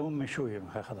كون من شوية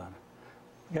من خدانا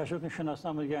قاشوا كن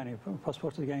شناسنامة جاني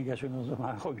باسبورت جاني قاشوا نظام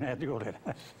مع خونا يقول له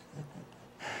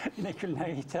إن كلنا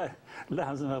يتا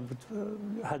لازم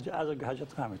حاجة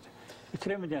قامت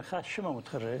بتريم دين خاص شما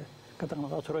متخرج كتقنا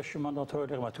ناطور شما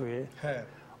ناطور لغمتوية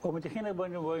ومتخينا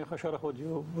بين خشارة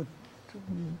خوديو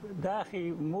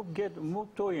داخي مو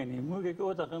تو يعني مو جد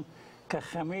أوتقن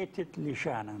كخميتة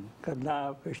لشانا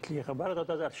كلا بشتلي خبر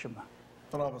تزار شما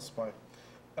طلاب سباي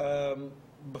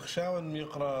بخشاون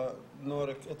يقرا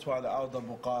نورك اتوا على عوده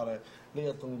بقاره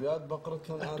لي تنبيات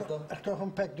بقرتهم عاده اختوهم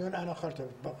باك دون انا خرطه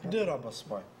بقره ديرا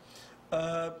بسباي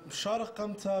شارك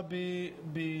قمتا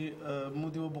ب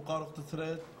مودي وبقاره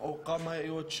تتريد او قاما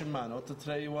ايوه شمان او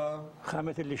تتريوا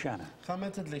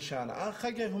خامة اللشانه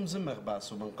خجهم زمغ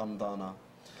باسو من قمضانا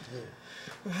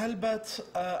هل بات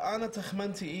انا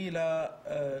تخمنتي الى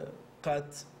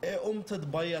قد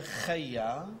تضبيخ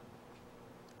خيا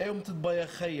تضبيخ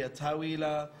خيا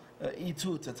تهاويلا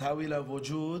ايتوت تهاويلا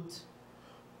وجود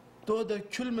تودا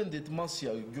كل من ديت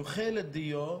ماسيا يخيل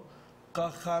ديو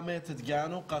قاخامات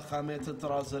جانو قاخامات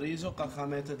ترازريزو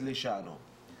قاخامات لشانو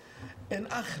ان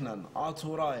اخنن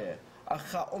عطورايه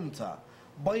اخا امتا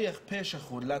بيخ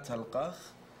بيشخو لا تلقخ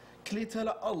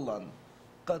كليتلا الله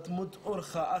قد مد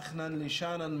أرخا أخنن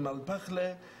لشانا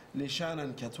ملبخلة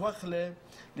لشانا كتوخلة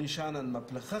لشانا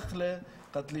مبلخخلة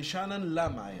قد لشانا لا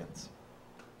معيت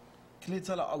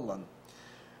كليتلا الله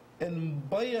إن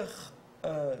بيخ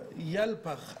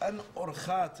يلبخ أن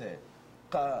أرخاته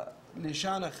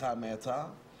لشانا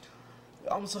خاميتا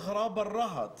أم صخراب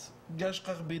الرهط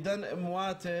جشقخ بدن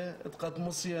إمواته قد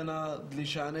مصينا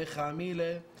لشانه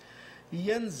خاميلة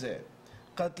ينزي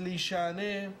قد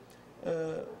لشانه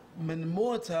من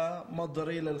موتا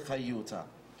مضري للخيوتا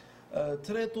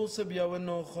تريتو سبيا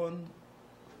ونوخن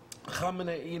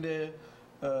خمنا إلى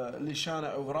لشانة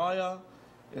أورايا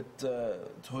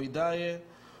تهيداية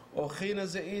وخينا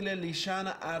زئيلة لشانة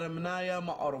أرمنايا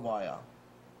ما أروايا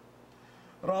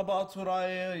رابع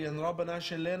تورايا ين رابع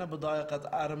ناشلينا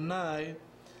بضايقة أرمناي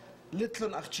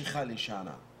لتلن أختي خالي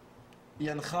شانا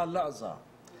ين خال لأزا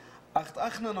أخت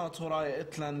أخنا ناتورايا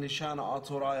إتلن لشانا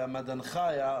آتورايا مدن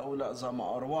خايا ولأزا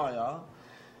ما أروايا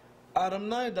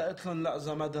أرمناي دا إتلن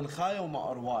لأزا مدن خايا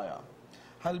وما أروايا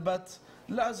هل بت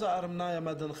لأزا أرمنايا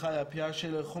مدن خايا بياشي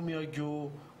لخميا جو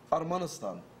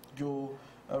أرمنستان جو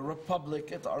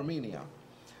ريبوبليك إت أرمينيا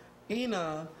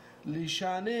إينا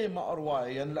لشاني ما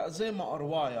أروايا ين لأزا ما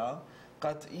أروايا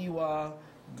قد إيوا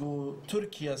جو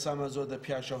تركيا ساما زودة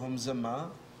بياشا هم زما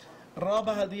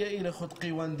رابع هدية إلى خد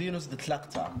قيوان دينوس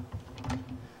دتلقتا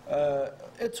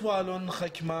اتوالون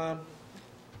خكما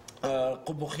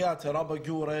قبوخيات رابع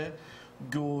جوري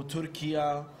جو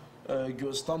تركيا جو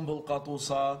اسطنبول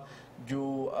قاطوسا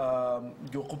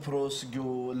جو قبرص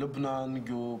جو لبنان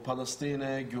جو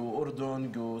فلسطين جو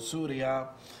أردن جو سوريا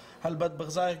هل بد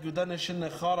بغزايق جو دنشن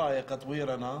خارايا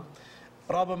قطويرنا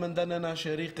رابع من دننا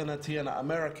شريقنا تينا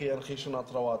أمريكا ينخيشنا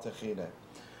طروات خينا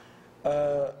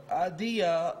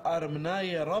عادية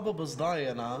أرمناية رابا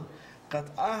بصداينا قد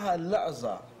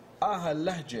لعزة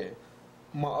لهجة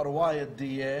ما أرواية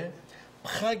دية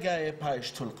بخاقاية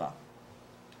بايش تلقى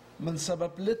من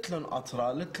سبب لتلن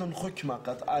أطرا لتلن خكمة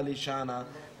قد آلي شانا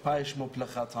بايش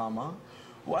مبلخة تاما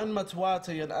وأن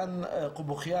متواتي أن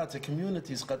قبوخيات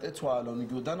كوميونيتيز قد اتوالون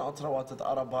جودان أطروات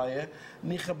أرباية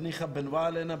نيخب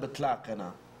بنوالنا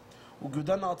بتلاقنا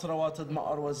وجودان أطروات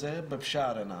ما أروزة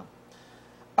ببشارنا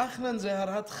أخنا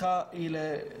زهر هدخا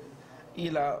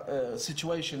إلى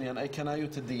situation يعني أي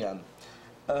كنايوت الديان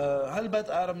هل بد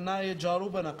أرمناي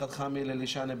جاروبنا قد خاميلة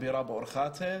لشان بيراب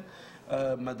أرخاته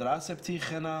مدرسة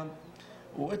بتيخنا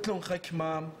وإتلون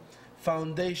خكمة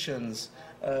foundations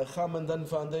خامن دن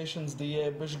foundations دي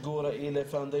بشجورة إلى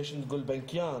foundation تقول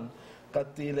بنكيان قد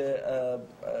إلى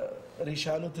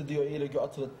ريشانو تديو إلى جو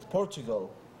أطرة بورتغال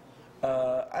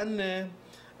أن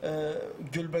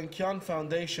جولبنكيان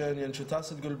فاونديشن يعني شو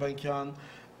تاسد جولبنكيان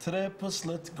تري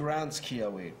بصلت جرانتس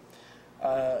كيوي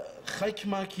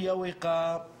خكمة كيوي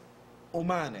قا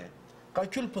أمانة قا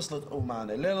كل بصلت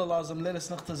أمانة ليلة لازم ليلة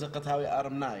سنختزقت هاوي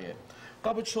أرمناية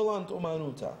قابت شولانت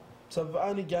أمانوتا بسبب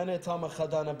أني جاني تاما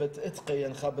خدانا بت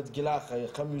إتقي خابت جلاخة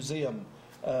خميوزيم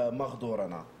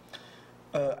مغدورنا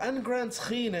ان جرانتس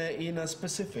خينه إينا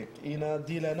سبيسيفيك إينا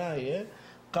ديلاناية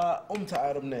قا أمتا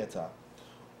أرمنيتا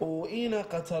وإينا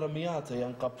قا ترمياتا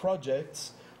يعني قا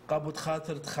بروجيكتس قا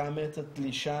بتخاطر تخاميتت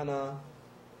لشانا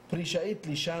بريشايت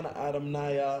لشانا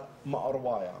أرمنايا ما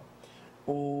أروايا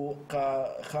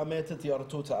وقا خاميتت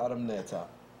يرتوتا أرمنيتا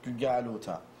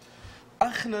قالوتا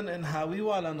أخنا إن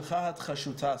هاويوا لنخاهت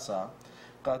خشوتاسا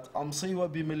قد أمصيوا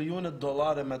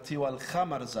 $1,000,000 متيوا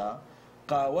الخمرزا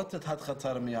قا وتت هاد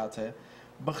خطرمياته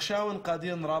بخشاون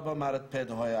قادين رابا مارت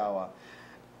بيد هوياوا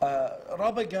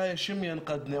رابا جاي شميان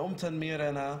قد نأمتن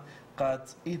ميرنا قد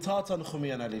إيتاتا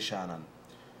خمينا لشانا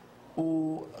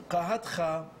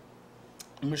وقاهتخا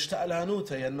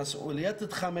مشتألانوتا يعني مسؤوليات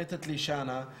تخاميتت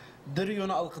لشانا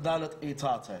دريونا القدالة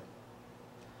إيتاتا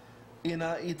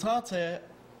إنا إيتاتا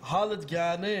هالت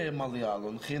جاني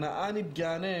مليالون خينا أني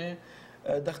بجاني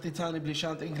دختي تاني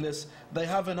بليشانت إنجلس they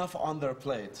have enough on their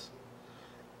plate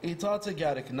إيتاتا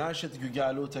جارك ناشط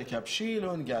جالوتا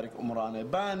كابشيلون جارك أمرانة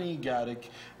باني جارك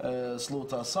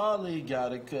سلوتا صالي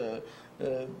جارك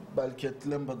بلكت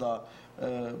لمبدا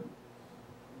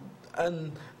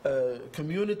ان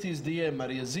كوميونيتيز دي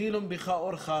مريزيلهم بخا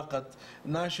أرخا قد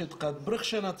ناشط قد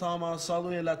برخشنا تاما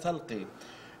صالوية لا تلقي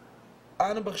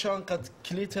أنا بخشان قد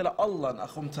كليته لألله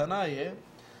أخم تناية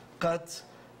قد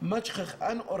مجخخ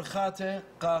أن أرخاته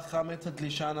قا خامتت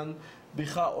لشانا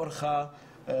بخا أرخا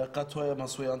قد هو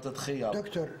مصوي أنت تخيل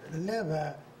دكتور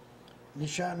لابا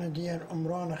لشانا ديان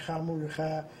أمرانا خامو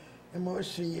خا إمو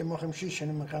إسري إمو خمشيشن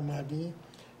إمو خامادي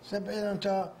سب إذا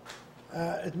أنت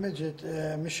اتمجد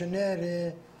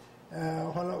مشناري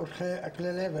وهلا أرخي أكل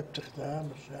لابا بتختها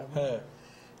بالشابه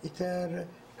إتار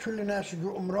كل الناس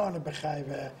جو أمرانا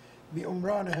بخايبة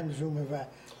بأمرانا همزومة با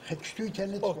خدشتوي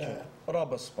تلت أوكي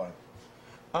رابا سباي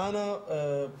أنا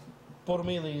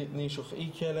برميلي نيشوخ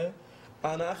إيكيلي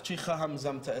أنا أختي خا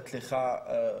همزمت أتلي خا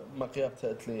مقيبت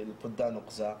أتلي البدان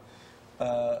وقزا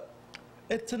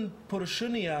اتن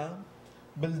برشنيا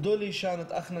بالدولي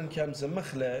شانت أخنا كام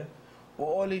زمخلة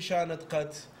وأولي شانت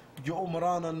قد جو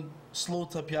أمرانا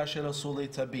سلوطة بياشة لصولي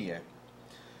تبية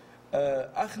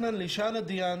أخنا اللي شانت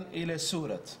ديان إلى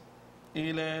سورة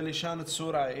إلى لشانة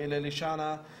سورة إلى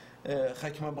لشانة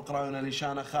خكمة بقراينا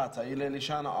لشانة خاتا إلى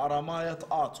لشانة أراماية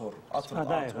آطر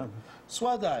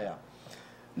سوادايا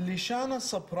لشانة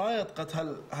صبرايت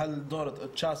قد هل دورت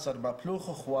تشاسر ببلوخ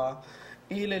أخوة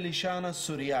إلى لشانة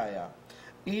سوريايا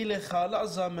إلى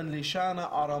خالعزة من لشانة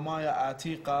أراماية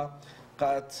عتيقة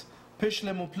قد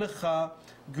بشل مبلخة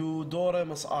جو دورة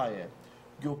مصآية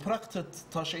جو برقتت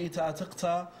تشعيت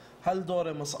عتيقتا هل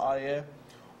دورة مصآية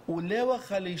وليوا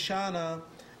خليشانا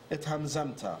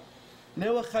اتهمزمتا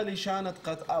ليوا خليشانا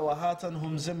قد أوهاتا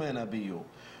هم زمنا بيو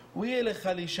ويلي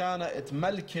خليشانا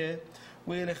اتملكة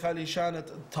ويلي خليشانا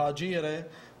تاجيرة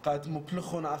قد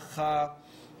مبلخون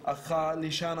أخا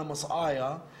ليشانا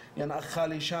مصآيا يعني أخا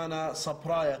ليشانا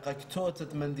صبرايا قد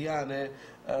كتوتت من ديانة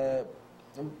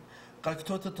قد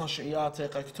كتوتت تشعياتي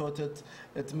قد كتوتت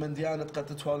من ديانة قد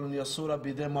تتوالون يسورة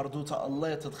بيدي مردوتا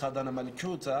الله تتخادنا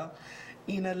ملكوتا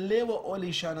إن الليوة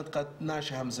أولي شانت قد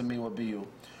ناشا همزمي وبيو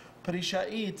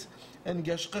بريشايت إن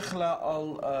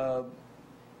قشقخلا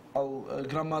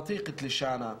الجراماتيقة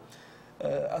لشانا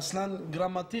أصلا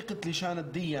جراماتيقة لشانت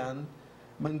ديان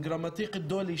من جراماتيقة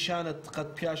دولي شانت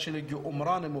قد بياشل جو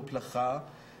أمران مبلخا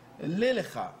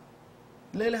ليلخا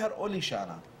ليلهر أولي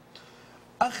شانا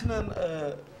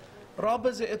أخنا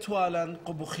رابز إتوالا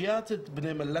قبخيات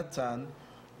بني ملتان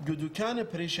جدو كان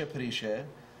بريشة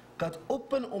قد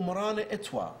أبن أمرانة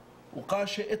إتوا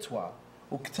وقاشة إتوا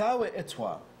وكتاوة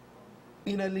إتوا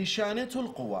إن لشانته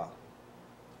القوة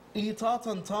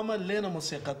إيطاطا تاما لنا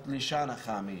موسيقى لشانة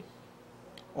خامي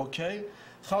أوكي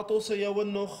خاطوسة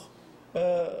يونخ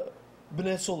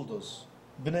بني سلدز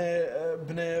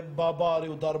بني باباري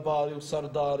ودرباري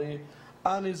وسرداري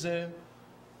آنيزي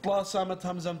طلا سامت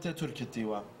همزمتي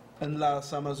تركتيوا إن لا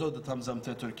ساما زودت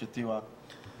همزمتي تركتيوا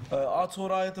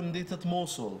آتورايت مديتة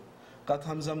موصل قد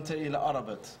همزمت إلى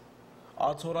أربت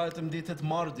آتورايت مديتة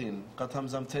ماردين قد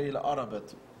همزمت إلى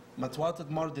أربت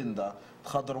متواتت ماردين دا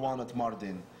تخضروانة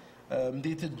ماردين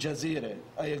مديتة جزيرة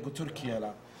أي تركيا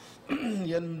لا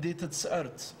ين مديتة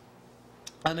سأرت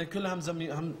أنا كل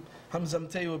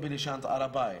همزمتي وبلشانة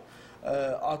أرباي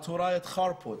آتورايت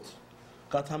خاربوت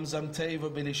قد همزمتي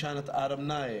وبلشانة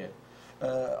أرمناية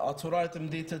آتورايت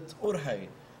مديتة أرهي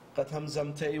قد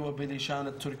همزمتي وبلشان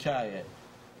التركاية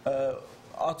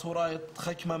أطورايت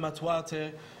خكمة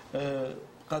متواتي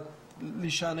قد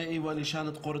لشان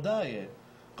ولشان قرداية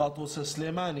قاطوس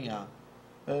سليمانيا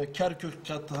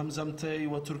كركك قد همزمتي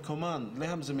وتركمان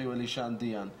لهمزمي ولشان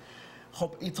ديان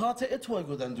خب إطاتي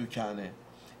اتوقد عندو كانه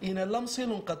إن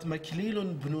اللمصيل قد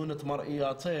مكليل بنونة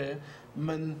مرئياته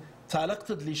من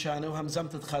تعلقت لشانه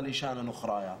وهمزمت خالشان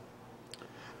أخرايا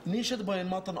نيشد بين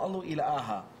ماطن الله إلى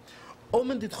آها أو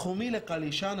من دي تخومي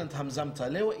لقاليشان انت همزمتا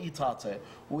ليو إيطاته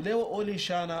وليو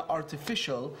أوليشانا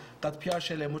artificial قد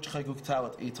بياشي لمجخة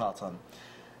قوكتاوت إيطاتا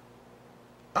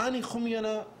أني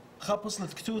خمينا خابص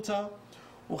لتكتوتا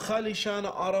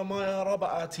وخاليشانا أرمايا ربا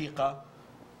عتيقة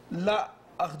لا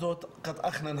أخدوت قد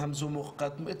أخنن همزومو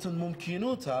قد مئتن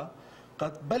ممكنوتا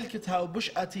قد بلكتها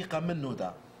وبش عتيقة منو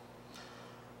دا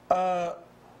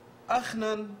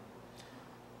أخنن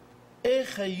إيه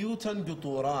خيوتن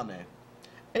قطورانه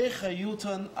إيه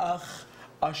خيوتن أخ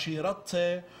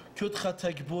عشيرته كتخة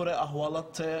تكبورة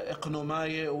أهوالته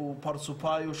إقنوماية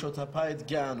وبارسوباي وشوتابايت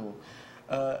جانو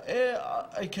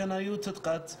إيه كنايوتت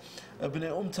قد ابن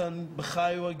أمتن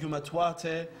بخايوة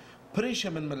جمتواته بريشة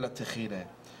من ملة تخينة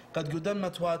قد قدن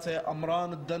متواته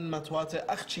أمران الدن متواته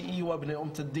أخشي إيوة ابن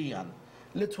أمت الديان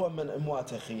لتوى من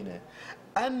أموات خينة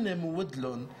أن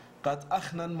مودلن قد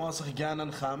أخنن ماسخ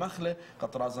جانا خامخله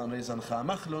قد رازن ريزن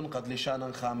خامخلن قد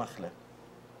لشانا خامخله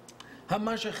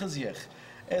هماشي خزيخ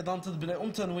ايضا تدبني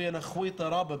امتن وينا خويطة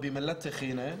رابا بملت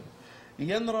خينة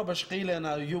ينرى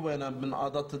بشقيلنا يوبنا من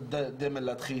عادات دي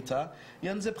ملت خيتا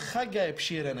ينزب خاقا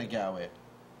بشيرنا قاوي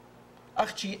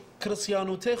اختي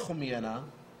كريسيانو تيخمينا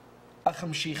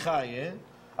اخم شيخاية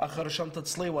اخر شمتة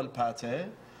صلي والباتي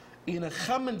إن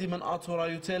خمن دي من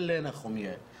آتورايوتين لينا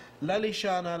خمية لا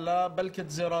ليشانا لا بلكت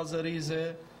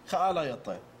زرازريزة خالا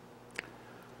يطي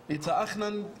إتا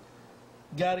أخنا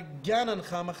قار جانا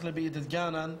خامخ لبيد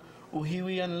جانا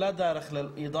وهيويا لا دارخ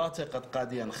للإيضات قد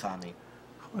قاديا خامي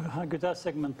قد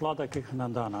سيجمنت لادا كيف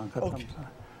نندانا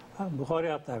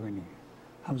بخاري أطابيني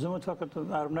همزمة فقط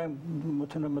أربعين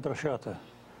متن مدرساته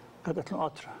قد أتلو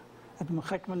أترا من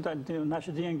خك من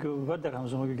ناشدين بدر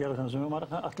همزمة قالت همزمة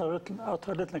ما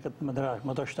أطلعت لك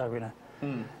مدرسة تابينه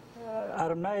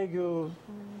أربعين جو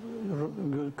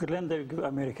كلندر جو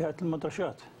أمريكا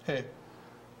المدرسات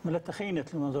ملت خينة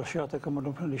المدرسات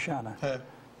كم لشانة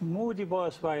مودي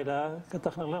باس بايلا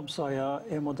كتخنا لهم صايا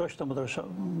مدرسة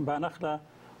بانخلا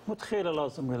متخيلة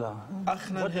لازم لا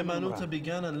أخنا همانوتا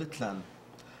بيجانا لتلان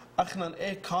أخنا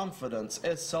إيه confidence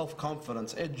إيه self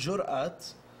confidence إيه جرأة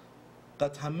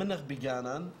قد همنخ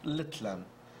بيجانا لتلان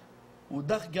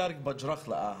ودخ جارك بجرخ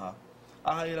لآها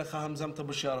إلى خهم زمت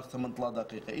بشيارك 8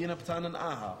 دقيقة إينا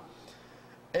بتانا آها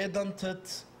إيه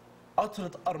دنتت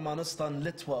أطرد أرمانستان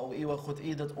لتوا وإيوة خد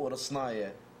إيدة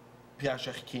أورسناية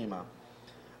بياشخ كيما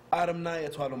أرمناية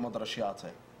توالو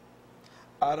مدرشياتي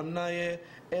أرمناية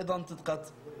إيضا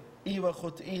تتقت إيوة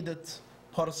خد إيدة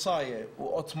بارساية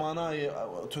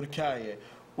وأطماناية تركاية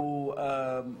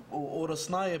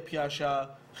وأورسناية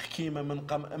بياشا خكيمة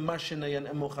من ماشنة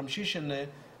ينأمو خمشيشنة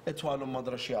توالو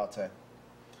مدرشياتي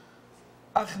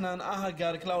أخنان أها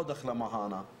قارك لاو دخل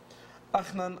مهانا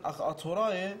أخنان أخ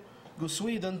أطوراية جو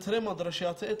سويدن تري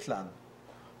مدرسيات إتلان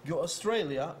جو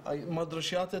أستراليا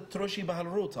مدرسيات تروشي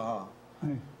بهالروتا ها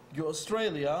جو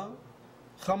أستراليا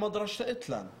مدرسة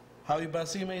إتلان هاي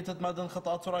باسيمة يتمدن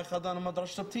خطأ تراي خدان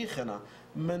مدرسة بتيخنا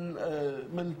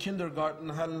من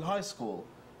كيندرغارتن هالهاي سكول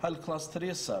هالكلاس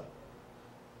تريسر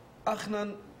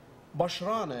أخنا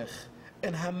بشرانخ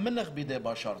إنها منخ بيدي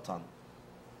بشرتان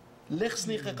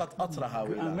ليخ قد أطرا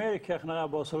هاوي أمريكا إحنا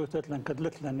بوصلت إتلان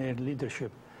كدلت لنا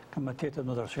الليدرشيب كما تيت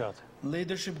المدرسات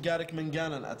ليدرشيب جارك من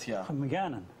جانا أتيا من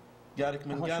جانا جارك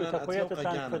من جانا أتيا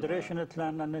وقجانا فدريشن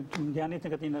إتلان يعني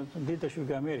تكتين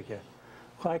ليدرشيب أمريكا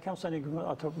خاي كم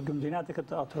سنة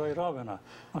قمديناتك أطراي رابنا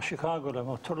ما شيكاغو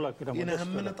لما تورلا كده إن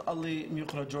همنت اللي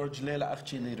ميقرا جورج ليلة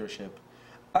أختي ليدرشيب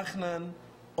أخنا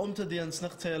أمت ديان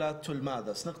سنقتلا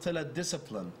تلماذا سنقتلا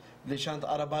ديسبلين ليشانت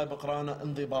عرباي بقرانا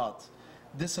انضباط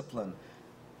ديسبلين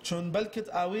شون بلكت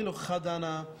آويلو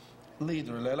خدانا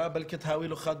ليدر لا بلكت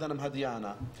هاويلو خدانا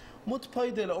مهديانا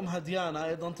متبايدة لأم هديانا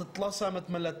أيضا تتلاصى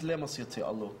متملت لي مصيتي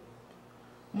الله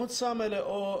متسامة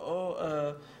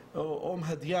أو أم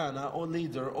هديانا أو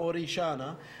ليدر أو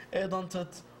ريشانا أيضا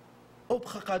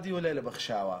أبخى قادي وليلة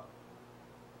بخشاوة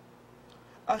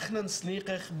أخنا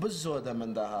سنيقخ بالزودة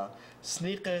من دها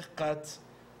سنيقخ قد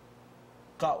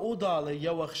قاودالي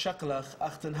يوخ شقلخ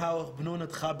أختنهاوخ بنونة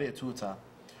خابيتوتا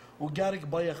وقارك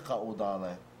بيخ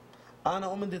قاودالي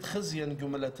أنا أمندت خزين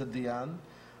جملة الديان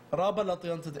رابا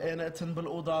لطيان تدقينا اتن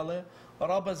بالأودالي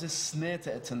رابا زي سنيت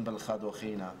اتن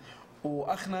بالخدوخينا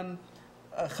وأخنا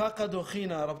خاقة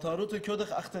دوخينا ربطاروتو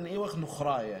كودخ أختن إيوخ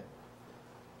نخراية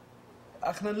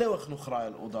أخنا لوخ نخراية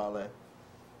الأوضالة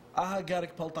أها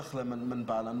جارك بلطخلة من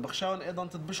بالان بخشاون أيضا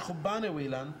تدبش خبانة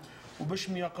ويلان وبش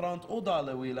ميقرانت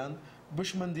أوضالة ويلان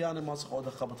بش من ديانة ماسخ أوضا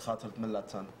خبط خاطرت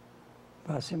ملتان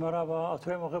بس مرابا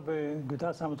أطوي مغب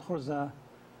قداس عمد خرزة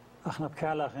أخنا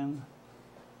بكالاخن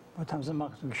وتمزم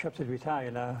مقت شبت البتاعي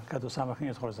لا كادو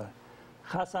سامخين خرزة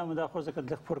خاصة من دا خرزة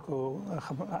قد لك بركو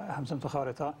همزم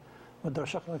تخارطة ودر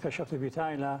شكل كشبت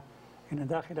البتاعي لا إن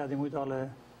داخل هذه مودالة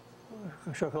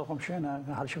شكل خمشينا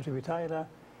هل شبت البتاعي لا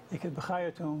يكد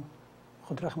بخايتهم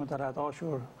خد رحمة على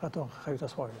عاشور قطع خيوط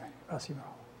أصوار يعني بس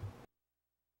مرابا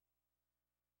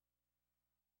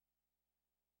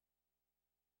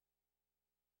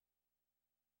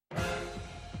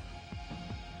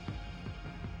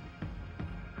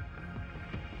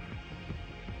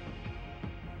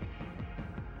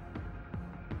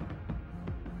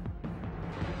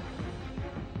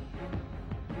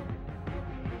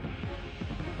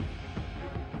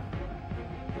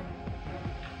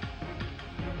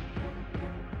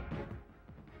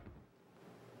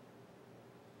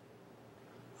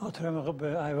أطرح مغب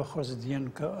أيوة خرز دين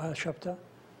شبتة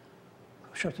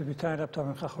بتاعي لابتوب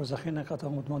من خرز خينا قطع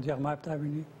مدمن ديار ما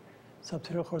بتاعيني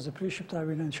سبتري خرز بريش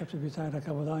بتاعيني شبتة بتاعي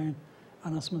لكابوداين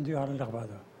أنا اسم ديار على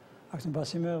اللغبادو أكتم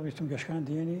باسمه بيتم جشكان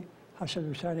ديني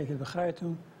حشد بتاعي كده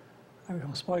بخايتهم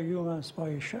أبيهم سباي يوم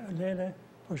سباي ليلة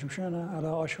بوش مشانا على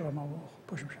عشرة ما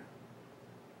بوش مشانا